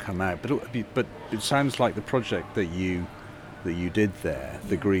you come out. But it sounds like the project that you did there,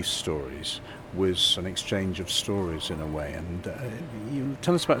 the Grief Stories, was an exchange of stories in a way. And you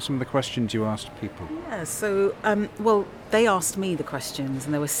tell us about some of the questions you asked people. Yeah, so, well, they asked me the questions,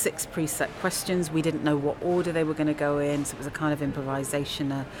 and there were 6 preset questions. We didn't know what order they were going to go in, so it was a kind of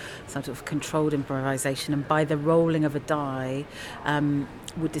improvisation, a sort of controlled improvisation. And by the rolling of a die,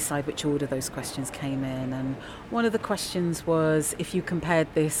 would decide which order those questions came in. And one of the questions was, if you compared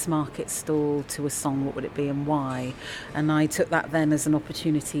this market stall to a song, what would it be and why? And I took that then as an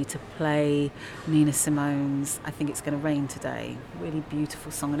opportunity to play Nina Simone's I Think It's Gonna Rain Today. Really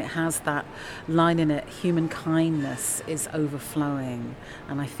beautiful song, and it has that line in it, human kindness is overflowing,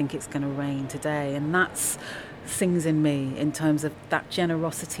 and I think it's gonna rain today. And that's things in me in terms of that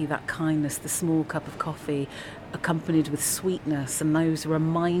generosity, that kindness, the small cup of coffee accompanied with sweetness, and those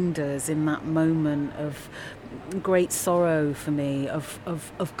reminders in that moment of great sorrow for me, of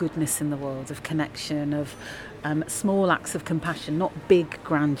goodness in the world, of connection, of small acts of compassion, not big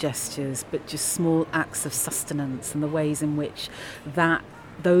grand gestures, but just small acts of sustenance, and the ways in which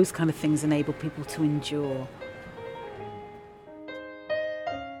those kind of things enable people to endure.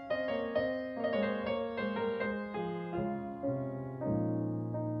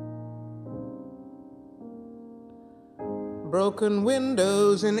 Broken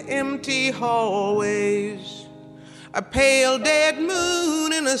windows and empty hallways, a pale dead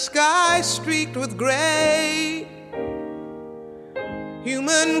moon in a sky streaked with gray.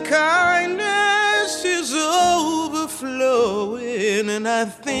 Human kindness is overflowing, and I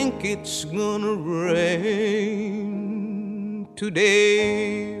think it's gonna rain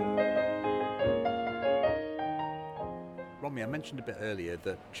today. Romy, I mentioned a bit earlier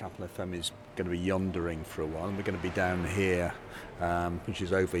that Chapel FM is going to be yondering for a while, and we're going to be down here, which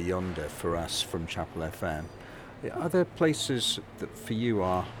is over yonder for us from Chapel FM. Are there places that for you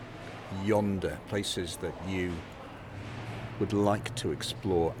are yonder, places that you would like to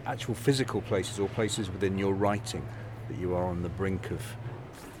explore, actual physical places or places within your writing that you are on the brink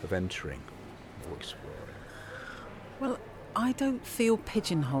of entering or exploring? Well, I don't feel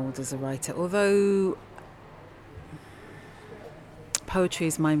pigeonholed as a writer, although poetry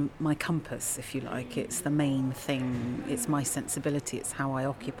is my compass, if you like. It's the main thing. It's my sensibility. It's how I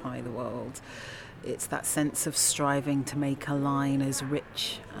occupy the world. It's that sense of striving to make a line as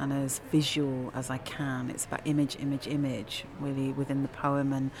rich and as visual as I can. It's about image, really, within the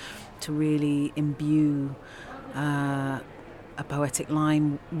poem, and to really imbue a poetic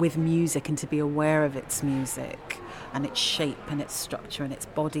line with music, and to be aware of its music and its shape and its structure and its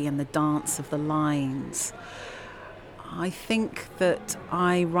body and the dance of the lines. I think that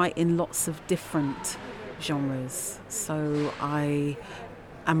I write in lots of different genres, so I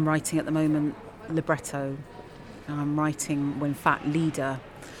am writing at the moment libretto. I'm writing, well, in fact, Lieder.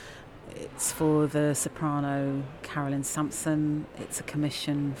 It's for the soprano Carolyn Sampson. It's a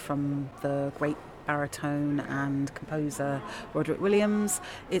commission from the great baritone and composer Roderick Williams.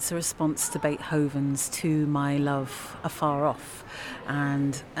 It's a response to Beethoven's To My Love Afar Off,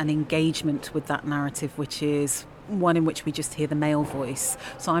 and an engagement with that narrative, which is one in which we just hear the male voice.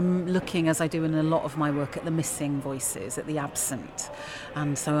 So I'm looking, as I do in a lot of my work, at the missing voices, at the absent.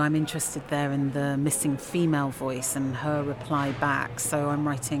 And so I'm interested there in the missing female voice and her reply back. So I'm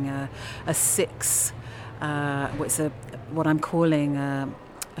writing what I'm calling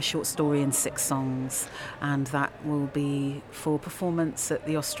a short story in 6 songs, and that will be for performance at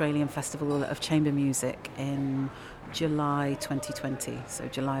the Australian Festival of Chamber Music in July 2020, so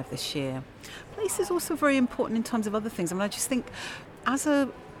July of this year. Place is also very important in terms of other things. I mean, I just think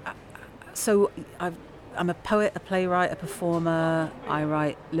I'm a poet, a playwright, a performer. I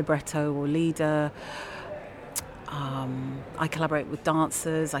write libretto or Lieder. I collaborate with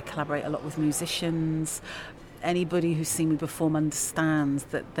dancers. I collaborate a lot with musicians. Anybody who's seen me perform understands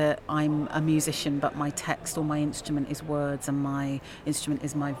that I'm a musician, but my text or my instrument is words and my instrument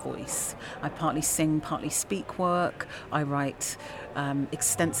is my voice. I partly sing, partly speak work. I write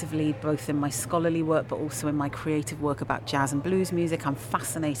extensively, both in my scholarly work but also in my creative work about jazz and blues music. I'm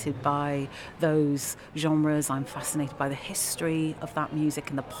fascinated by those genres. I'm fascinated by the history of that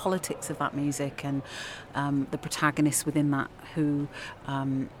music and the politics of that music, and the protagonists within that who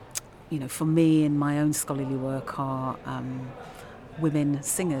for me in my own scholarly work are women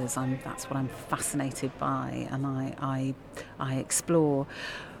singers. That's what I'm fascinated by, and I explore.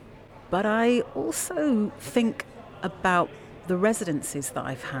 But I also think about the residencies that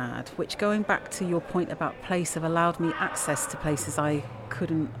I've had, which, going back to your point about place, have allowed me access to places I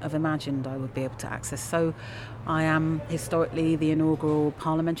couldn't have imagined I would be able to access. So I am historically the inaugural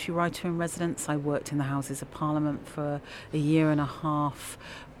parliamentary writer in residence. I worked in the Houses of Parliament for a year and a half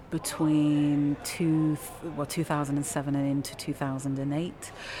between 2007 and into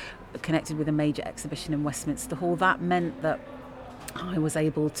 2008, connected with a major exhibition in Westminster Hall. That meant that I was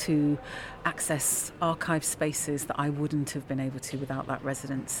able to access archive spaces that I wouldn't have been able to without that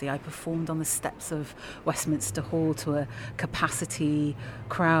residency. I performed on the steps of Westminster Hall to a capacity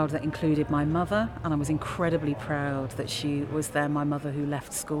crowd that included my mother, and I was incredibly proud that she was there. My mother, who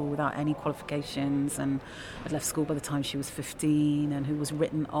left school without any qualifications and had left school by the time she was 15, and who was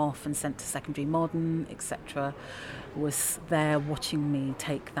written off and sent to secondary modern, etc., was there watching me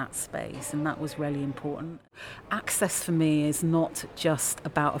take that space, and that was really important. Access for me is not just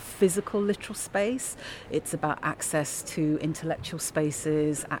about a physical literal space, it's about access to intellectual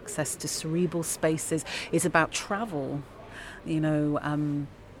spaces, access to cerebral spaces. It's about travel.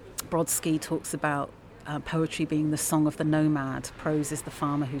 Brodsky talks about poetry being the song of the nomad, prose is the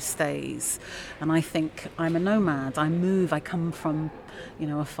farmer who stays. And I think I'm a nomad. I move. I come from,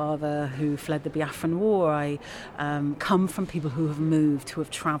 a father who fled the Biafran War. I come from people who have moved, who have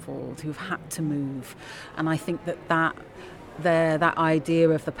travelled, who have had to move. And I think that idea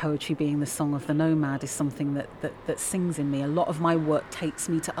of the poetry being the song of the nomad is something that sings in me. A lot of my work takes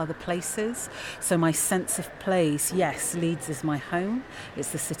me to other places. So my sense of place, yes, Leeds is my home.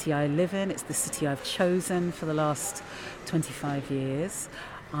 It's the city I live in. It's the city I've chosen for the last 25 years.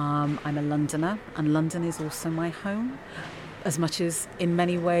 I'm a Londoner, and London is also my home. As much as, in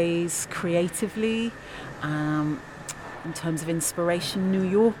many ways, creatively, in terms of inspiration, New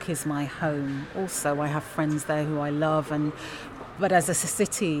York is my home. Also, I have friends there who I love, but as a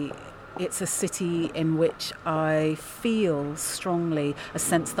city, it's a city in which I feel strongly a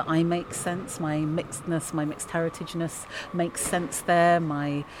sense that I make sense. My mixedness, my mixed heritageness makes sense there.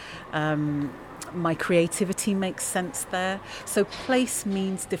 My creativity makes sense there. So place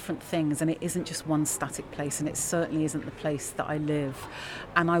means different things, and it isn't just one static place, and it certainly isn't the place that I live.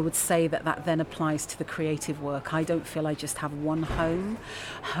 And I would say that then applies to the creative work. I don't feel I just have one home.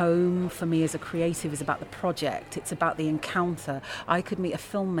 Home for me as a creative is about the project. It's about the encounter. I could meet a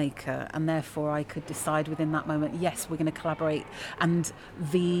filmmaker, and therefore I could decide within that moment, yes, we're going to collaborate, and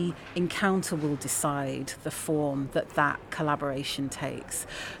the encounter will decide the form that collaboration takes.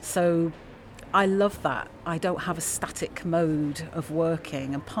 So I love that. I don't have a static mode of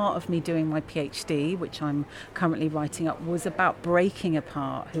working, and part of me doing my PhD, which I'm currently writing up, was about breaking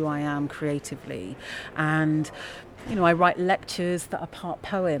apart who I am creatively. And I write lectures that are part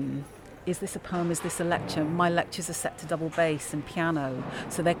poem, is this a poem, is this a lecture? My lectures are set to double bass and piano,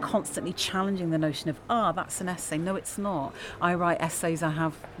 so they're constantly challenging the notion of, that's an essay. No, it's not. I write essays. I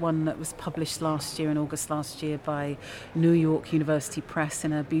have one that was published last year, in August last year, by New York University Press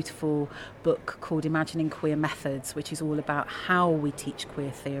in a beautiful book called Imagining Queer Methods, which is all about how we teach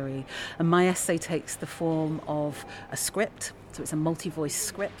queer theory. And my essay takes the form of a script. So it's a multi-voice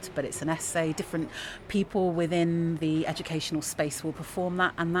script, but it's an essay. Different people within the educational space will perform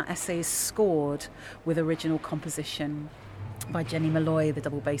that, and that essay is scored with original composition by Jenny Malloy, the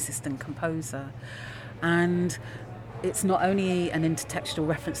double bassist and composer. And it's not only an intertextual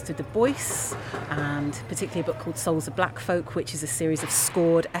reference to Du Bois, and particularly a book called Souls of Black Folk, which is a series of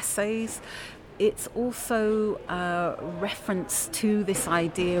scored essays. It's also a reference to this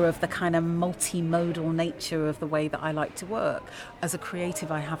idea of the kind of multimodal nature of the way that I like to work. As a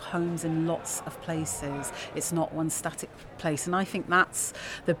creative, I have homes in lots of places. It's not one static place. And I think that's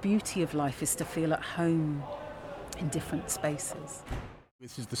the beauty of life, is to feel at home in different spaces.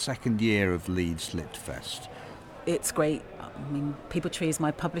 This is the second year of Leeds Lit Fest. It's great. I mean, People Tree is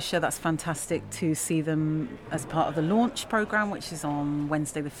my publisher. That's fantastic to see them as part of the launch programme, which is on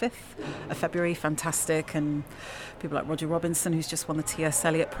Wednesday the 5th of February. Fantastic. And people like Roger Robinson, who's just won the T.S.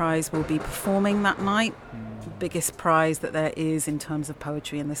 Eliot Prize, will be performing that night. The biggest prize that there is in terms of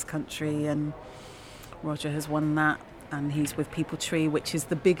poetry in this country. And Roger has won that. And he's with People Tree, which is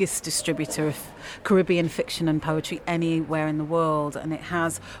the biggest distributor of Caribbean fiction and poetry anywhere in the world. And it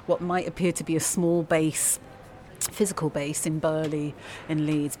has what might appear to be a small base, physical base in Burley in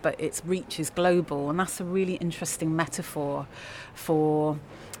Leeds, but its reach is global, and that's a really interesting metaphor for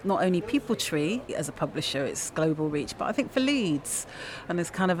not only People Tree as a publisher, its global reach, but I think for Leeds, and there's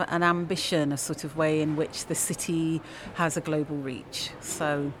kind of an ambition, a sort of way in which the city has a global reach.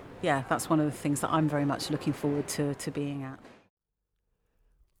 So yeah, that's one of the things that I'm very much looking forward to being at.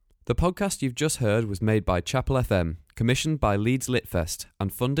 The podcast you've just heard was made by Chapel FM, commissioned by Leeds Lit Fest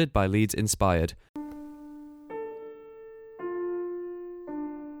and funded by Leeds Inspired.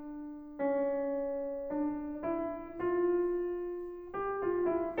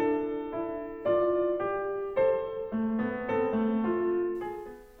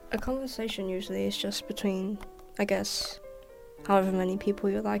 A conversation usually is just between, I guess, however many people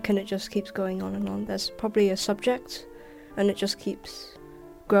you like, and it just keeps going on and on. There's probably a subject, and it just keeps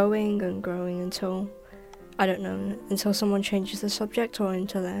growing and growing until, I don't know, until someone changes the subject or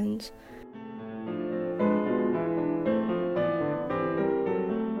until it ends.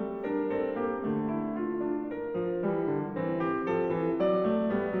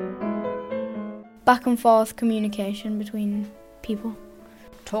 Back and forth communication between people.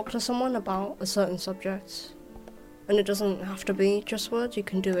 Talk to someone about a certain subject, and it doesn't have to be just words. You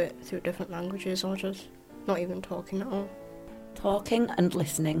can do it through different languages or just not even talking at all. Talking and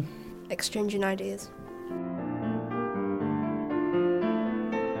listening. Exchanging ideas.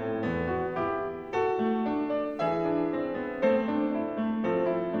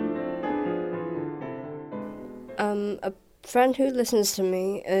 A friend who listens to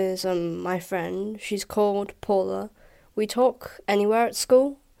me is my friend. She's called Paula. We talk anywhere at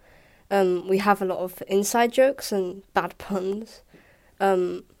school. We have a lot of inside jokes and bad puns.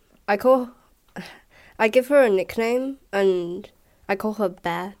 I give her a nickname, and I call her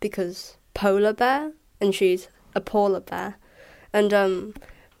Bear because polar bear, and she's a polar bear. And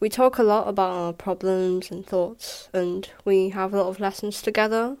we talk a lot about our problems and thoughts, and we have a lot of lessons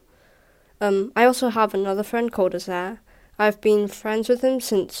together. I also have another friend called Azar. I've been friends with him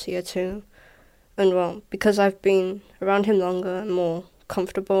since year 2. And well, because I've been around him longer and more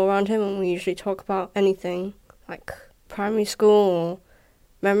comfortable around him, and we usually talk about anything, like primary school or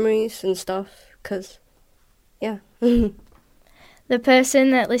memories and stuff, because, yeah. The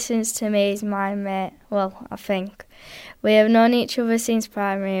person that listens to me is my mate, well, I think. We have known each other since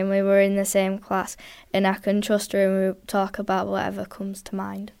primary, and we were in the same class, and I can trust her and we talk about whatever comes to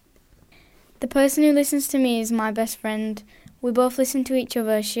mind. The person who listens to me is my best friend. We both listen to each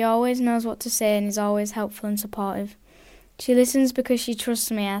other. She always knows what to say and is always helpful and supportive. She listens because she trusts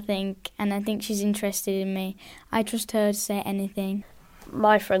me, I think, and I think she's interested in me. I trust her to say anything.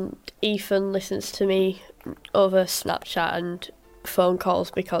 My friend Ethan listens to me over Snapchat and phone calls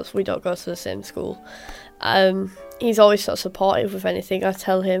because we don't go to the same school. He's always so supportive with anything I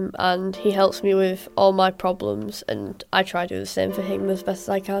tell him, and he helps me with all my problems, and I try to do the same for him as best as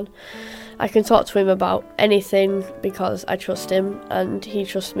I can. I can talk to him about anything because I trust him and he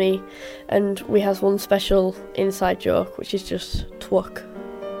trusts me, and we have one special inside joke which is just twuck.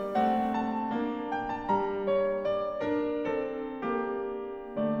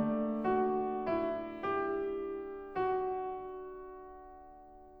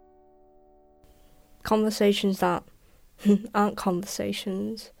 conversations that aren't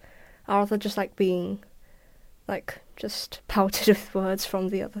conversations are either just like being like just pelted with words from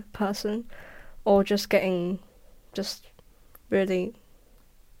the other person, or just getting just really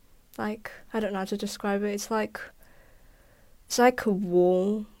like, I don't know how to describe it. It's like a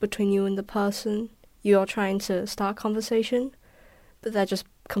wall between you and the person. You're trying to start a conversation, but they're just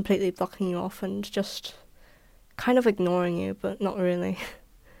completely blocking you off and just kind of ignoring you, but not really.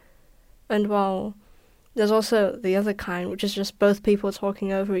 And while there's also the other kind, which is just both people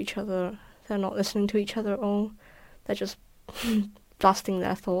talking over each other. They're not listening to each other at all. They're just blasting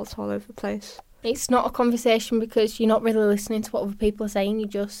their thoughts all over the place. It's not a conversation because you're not really listening to what other people are saying. You're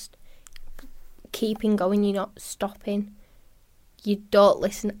just keeping going. You're not stopping. You don't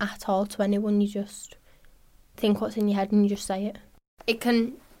listen at all to anyone. You just think what's in your head and you just say it.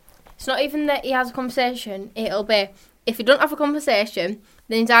 It's not even that he has a conversation. It'll be, if you don't have a conversation,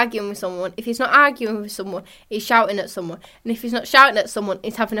 then he's arguing with someone. If he's not arguing with someone, he's shouting at someone. And if he's not shouting at someone,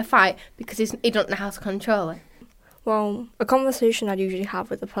 he's having a fight because he don't know how to control it. Well, a conversation I'd usually have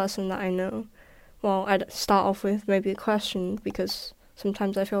with a person that I know, well, I'd start off with maybe a question, because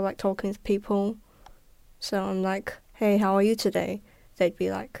sometimes I feel like talking to people. So I'm like, hey, how are you today? They'd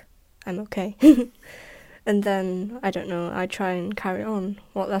be like, I'm okay. And then, I don't know, I try and carry on.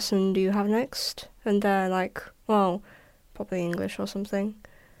 What lesson do you have next? And they're like, well, probably English or something.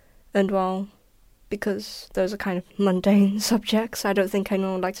 And well, because those are kind of mundane subjects, I don't think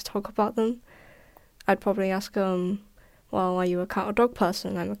anyone would like to talk about them. I'd probably ask well, are you a cat or dog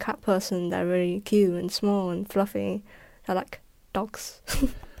person? I'm a cat person. They're really cute and small and fluffy. They're like dogs.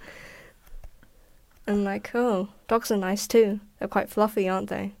 And like, oh, dogs are nice too. They're quite fluffy, aren't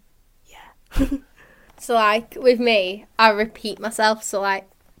they? Yeah. So like with me, I repeat myself. So like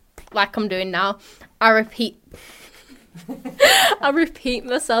I'm doing now, I repeat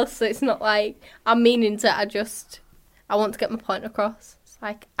myself. So it's not like I'm meaning to. I want to get my point across. It's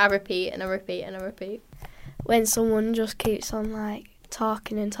like I repeat and I repeat and I repeat. When someone just keeps on like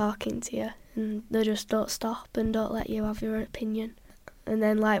talking and talking to you, and they just don't stop and don't let you have your opinion. And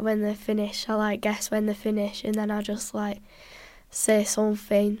then like when they finish, I like guess when they finish, and then I just like say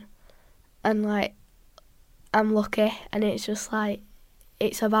something, and like I'm lucky, and it's just like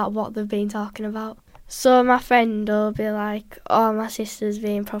it's about what they've been talking about. So my friend will be like, oh, my sister's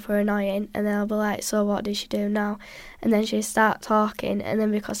being proper annoying, and then I'll be like, so what did she do now? And then she'll start talking, and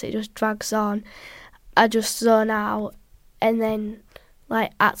then because it just drags on, I just zone out, and then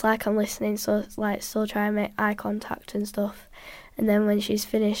like act like I'm listening, so like still try and make eye contact and stuff. And then when she's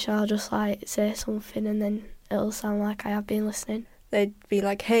finished, I'll just like say something, and then it'll sound like I have been listening. They'd be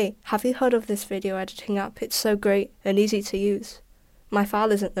like, hey, have you heard of this video editing app? It's so great and easy to use. My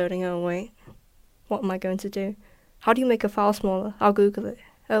file isn't loading. Oh, wait. What am I going to do? How do you make a file smaller? I'll Google it.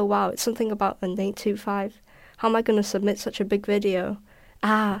 Oh, wow, it's something about an 825. How am I going to submit such a big video?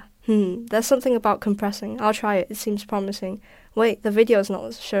 There's something about compressing. I'll try it. It seems promising. Wait, the video's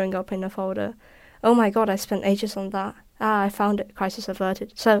not showing up in a folder. Oh my god, I spent ages on that. I found it. Crisis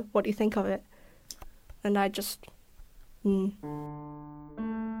averted. So, what do you think of it? And I just...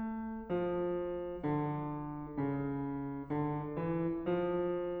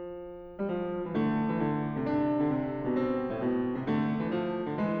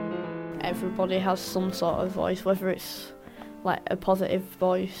 Everybody has some sort of voice, whether it's like a positive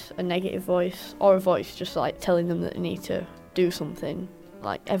voice, a negative voice, or a voice just like telling them that they need to do something.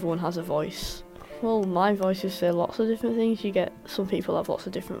 Like everyone has a voice. Well, my voices say lots of different things. You get some people have lots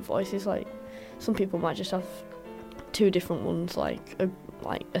of different voices. Like some people might just have two different ones, like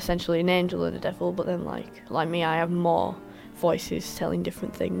essentially an angel and a devil. But then like me, I have more voices telling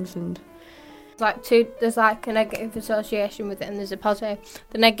different things. And there's like a negative association with it, and there's a positive.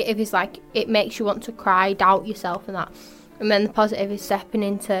 The negative is like it makes you want to cry, doubt yourself, and that. And then the positive is stepping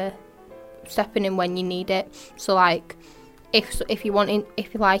in when you need it. So like if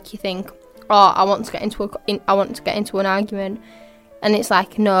you think, oh, I want to get into an argument, and it's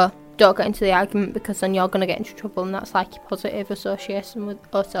like, no, don't get into the argument because then you're going to get into trouble, and that's like your positive association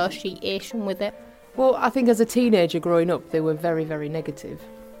with it. Well, I think as a teenager growing up, they were very, very negative.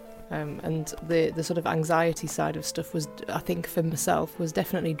 And the sort of anxiety side of stuff was, I think for myself, was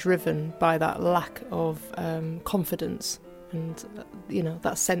definitely driven by that lack of confidence and,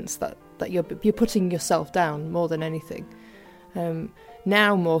 that sense that you're putting yourself down more than anything.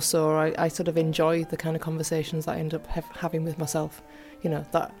 Now more so, I sort of enjoy the kind of conversations that I end up having with myself,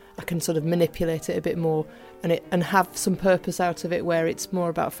 that I can sort of manipulate it a bit more and have some purpose out of it, where it's more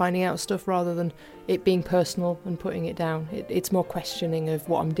about finding out stuff rather than it being personal and putting it down. It's more questioning of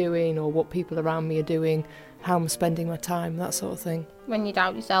what I'm doing or what people around me are doing, how I'm spending my time, that sort of thing. When you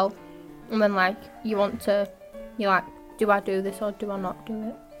doubt yourself, And then, like, you're like, do I do this or do I not do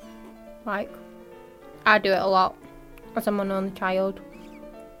it? Like, I do it a lot as I'm an only child.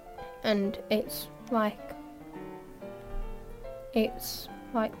 And it's like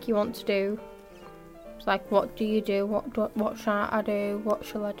you want to do. It's like, what do you do? What shall I do? What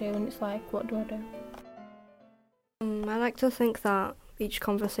shall I do? And it's like, what do I do? I like to think that each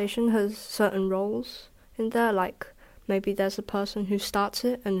conversation has certain roles in there. Like, maybe there's a person who starts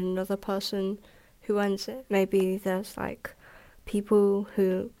it and another person who ends it. Maybe there's, like, people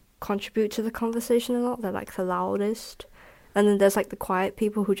who contribute to the conversation a lot. They're, like, the loudest. And then there's, like, the quiet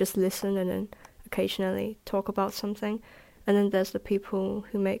people who just listen and then occasionally talk about something. And then there's the people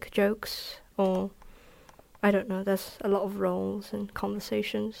who make jokes, or I don't know, there's a lot of roles and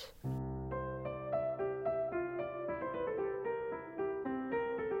conversations.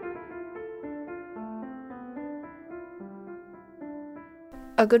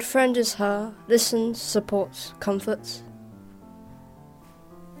 A good friend is her, listens, supports, comforts.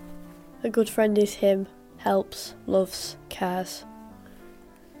 A good friend is him, helps, loves, cares.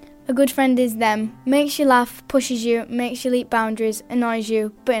 A good friend is them, makes you laugh, pushes you, makes you leap boundaries, annoys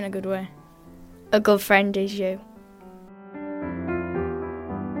you, but in a good way. A good friend is you.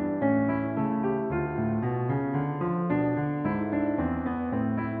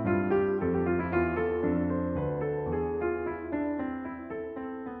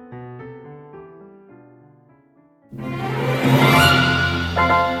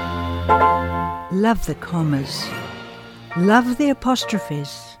 Love the commas. Love the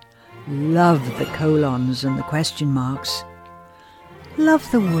apostrophes. Love the colons and the question marks. Love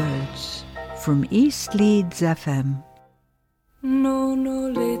the words from East Leeds FM. Non ho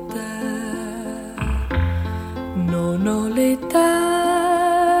l'età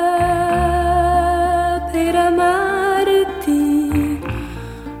per amarti,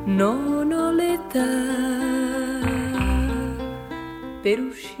 non ho l'età per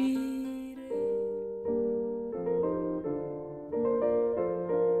uscire.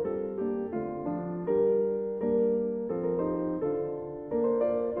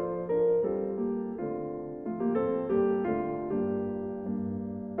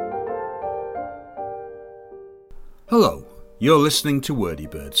 Hello, you're listening to Wordy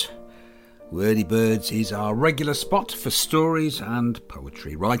Birds. Wordy Birds is our regular spot for stories and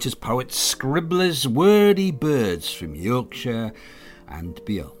poetry. Writers, poets, scribblers, wordy birds from Yorkshire and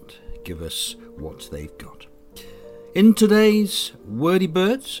beyond give us what they've got. In today's Wordy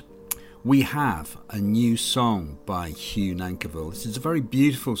Birds, we have a new song by Hugh Nankerville. This is a very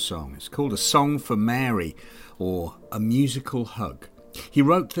beautiful song. It's called A Song for Mary, or A Musical Hug. He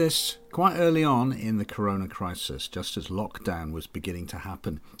wrote this quite early on in the corona crisis, just as lockdown was beginning to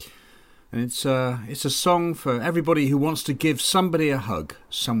happen. And it's a song for everybody who wants to give somebody a hug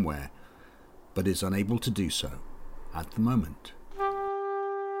somewhere, but is unable to do so at the moment.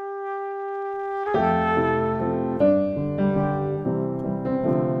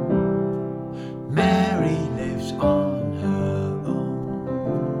 Mary lives on her own.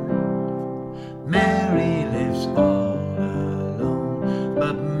 Mary lives all alone.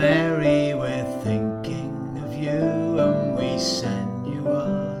 But Mary, we're thinking of you, and we send you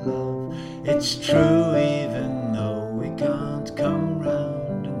our love. It's true, even though we can't come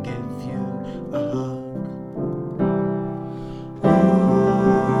round and give you a hug.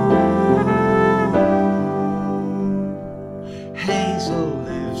 Hazel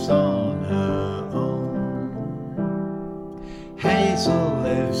lives on her own. Hazel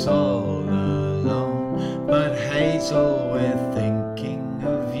lives all alone. But Hazel, we're thinking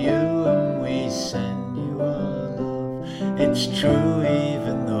of you, and we send you our love. It's true,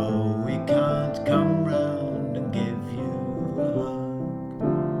 even though we can't come round and give you a hug.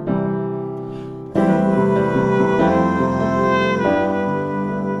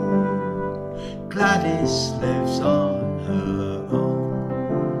 Gladys lives on her own.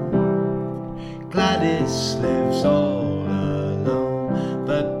 Gladys lives all alone.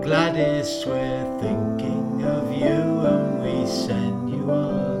 But Gladys, we're thinking of you, and we send you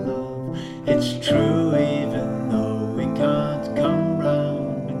our love. It's true, even though we can't come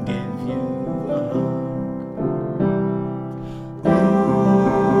round and give you a hug.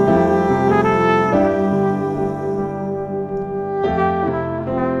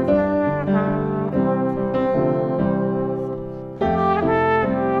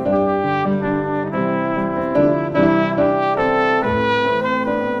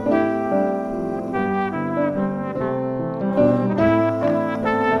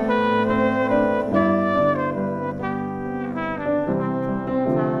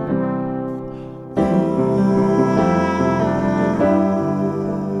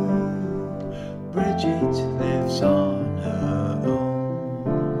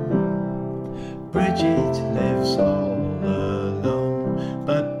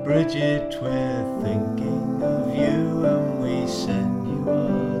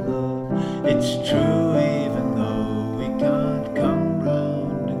 It's true even though we can't come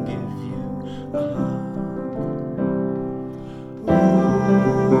round and give you a hug.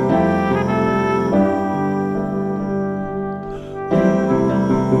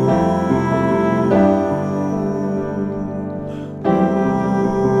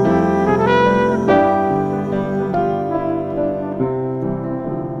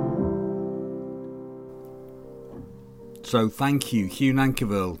 So thank you, Hugh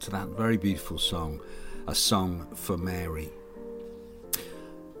Nankerville, to that very beautiful song, A Song for Mary.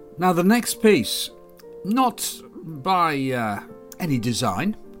 Now the next piece, not by any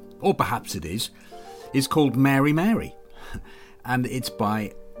design, or perhaps it is called Mary Mary, and it's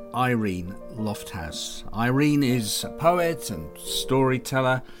by Irene Lofthouse. Irene is a poet and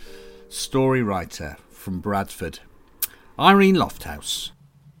storyteller, story writer from Bradford. Irene Lofthouse.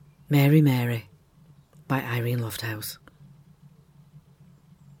 Mary Mary by Irene Lofthouse.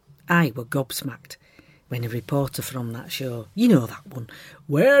 I were gobsmacked when a reporter from that show, you know that one,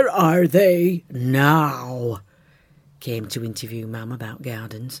 Where Are They Now?, came to interview Mam about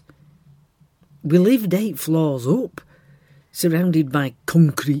gardens. We lived 8 floors up, surrounded by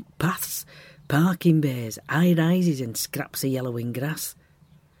concrete paths, parking bays, high-rises and scraps of yellowing grass.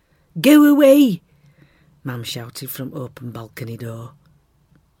 Go away! Mam shouted from open balcony door.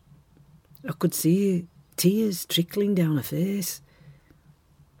 I could see tears trickling down her face.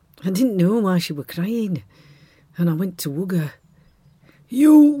 I didn't know why she were crying, and I went to hug her.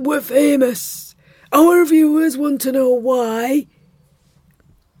 You were famous. Our viewers want to know why.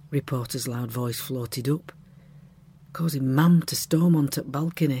 Reporter's loud voice floated up, causing Mam to storm onto the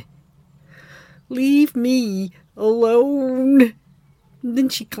balcony. Leave me alone. And then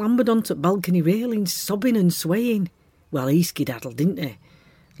she clambered onto the balcony railing, sobbing and swaying. Well, he skedaddled, didn't he?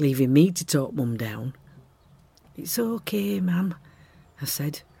 Leaving me to talk Mum down. It's okay, Mam, I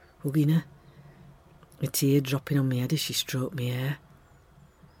said, hugging her, a tear dropping on my head as she stroked my hair.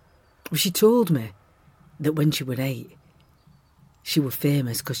 Well, she told me that when she were 8, she were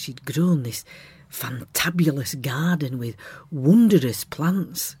famous because she'd grown this fantabulous garden with wondrous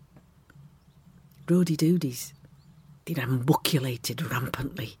plants. Rhododendrons, they rambunculated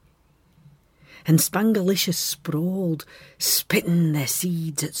rampantly, and Spangalicious sprawled, spitting their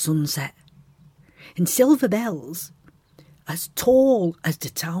seeds at sunset, and silver bells, as tall as the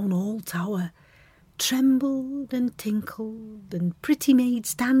town hall tower, trembled and tinkled, and pretty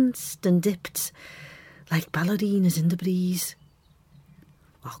maids danced and dipped like ballerinas in the breeze,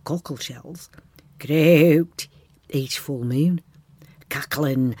 while cockle shells croaked each full moon,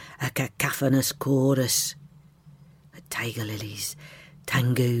 cackling a cacophonous chorus. The tiger lilies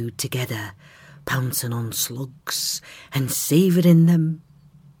tangoed together, pouncing on slugs and savouring them,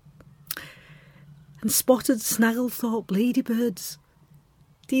 and spotted snagglethorpe ladybirds,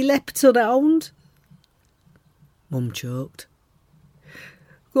 they leapt around. Mum choked.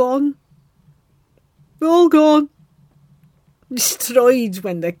 Gone. All gone. Destroyed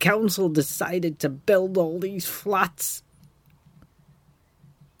when the council decided to build all these flats.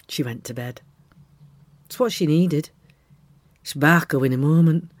 She went to bed. It's what she needed. Sparko in a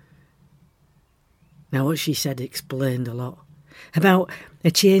moment. Now what she said explained a lot. About a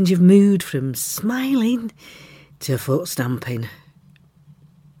change of mood from smiling to foot stamping.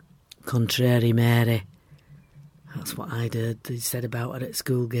 Contrary Mary. That's what I'd heard they said about her at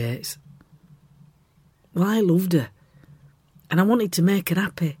school gates. Well, I loved her, and I wanted to make her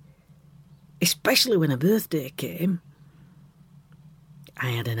happy, especially when her birthday came. I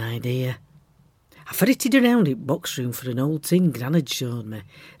had an idea. I ferreted around in box room for an old tin Gran had showed me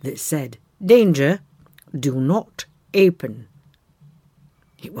that said, "Danger, do not open."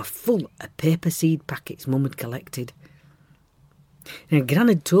 It were full of paper seed packets Mum had collected. Now, Gran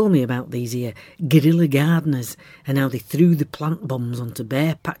had told me about these here guerrilla gardeners and how they threw the plant bombs onto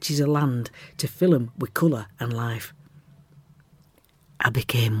bare patches of land to fill 'em with colour and life. I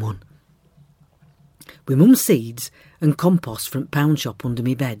became one. With Mum's seeds and compost from pound shop under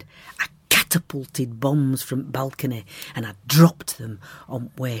me bed, I catapulted bombs from balcony and I dropped them on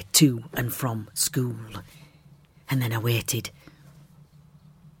way to and from school. And then I waited.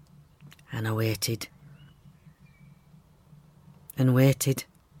 And I waited. And waited.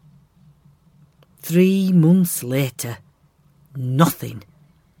 3 months later, nothing.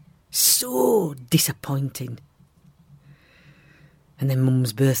 So disappointing. And then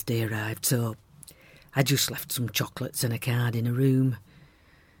Mum's birthday arrived, so I just left some chocolates and a card in a room.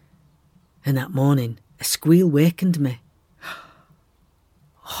 And that morning, a squeal wakened me.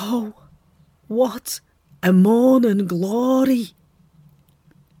 Oh, what a morn and glory!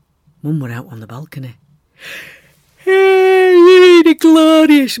 Mum were out on the balcony. Hey, a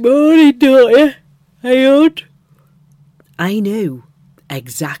glorious morning, don't you? Hey, Odd? I knew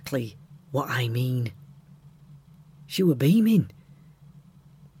exactly what I mean. She were beaming.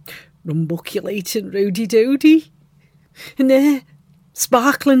 Rumbuculating Rudy Doody. And there,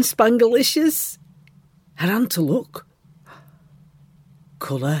 sparkling Spangalicious. I ran to look.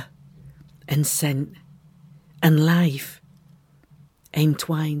 Colour and scent and life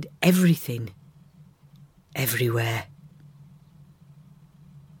entwined everything, everywhere.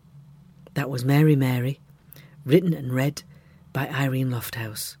 That was Mary Mary, written and read by Irene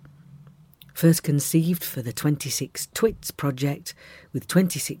Lofthouse. First conceived for the 26 Twits project with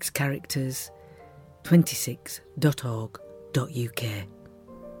 26 characters, 26.org.uk.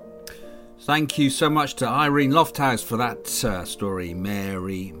 Thank you so much to Irene Lofthouse for that story,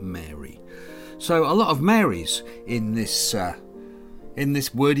 Mary Mary. So a lot of Marys in this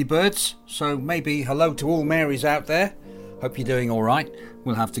Wordy Birds. So maybe hello to all Marys out there. Hope you're doing all right.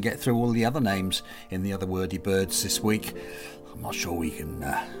 We'll have to get through all the other names in the other Wordy Birds this week. I'm not sure we can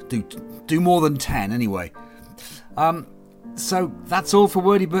do more than 10 anyway. So that's all for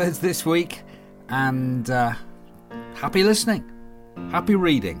Wordy Birds this week. And happy listening, happy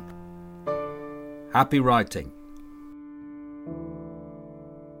reading, happy writing.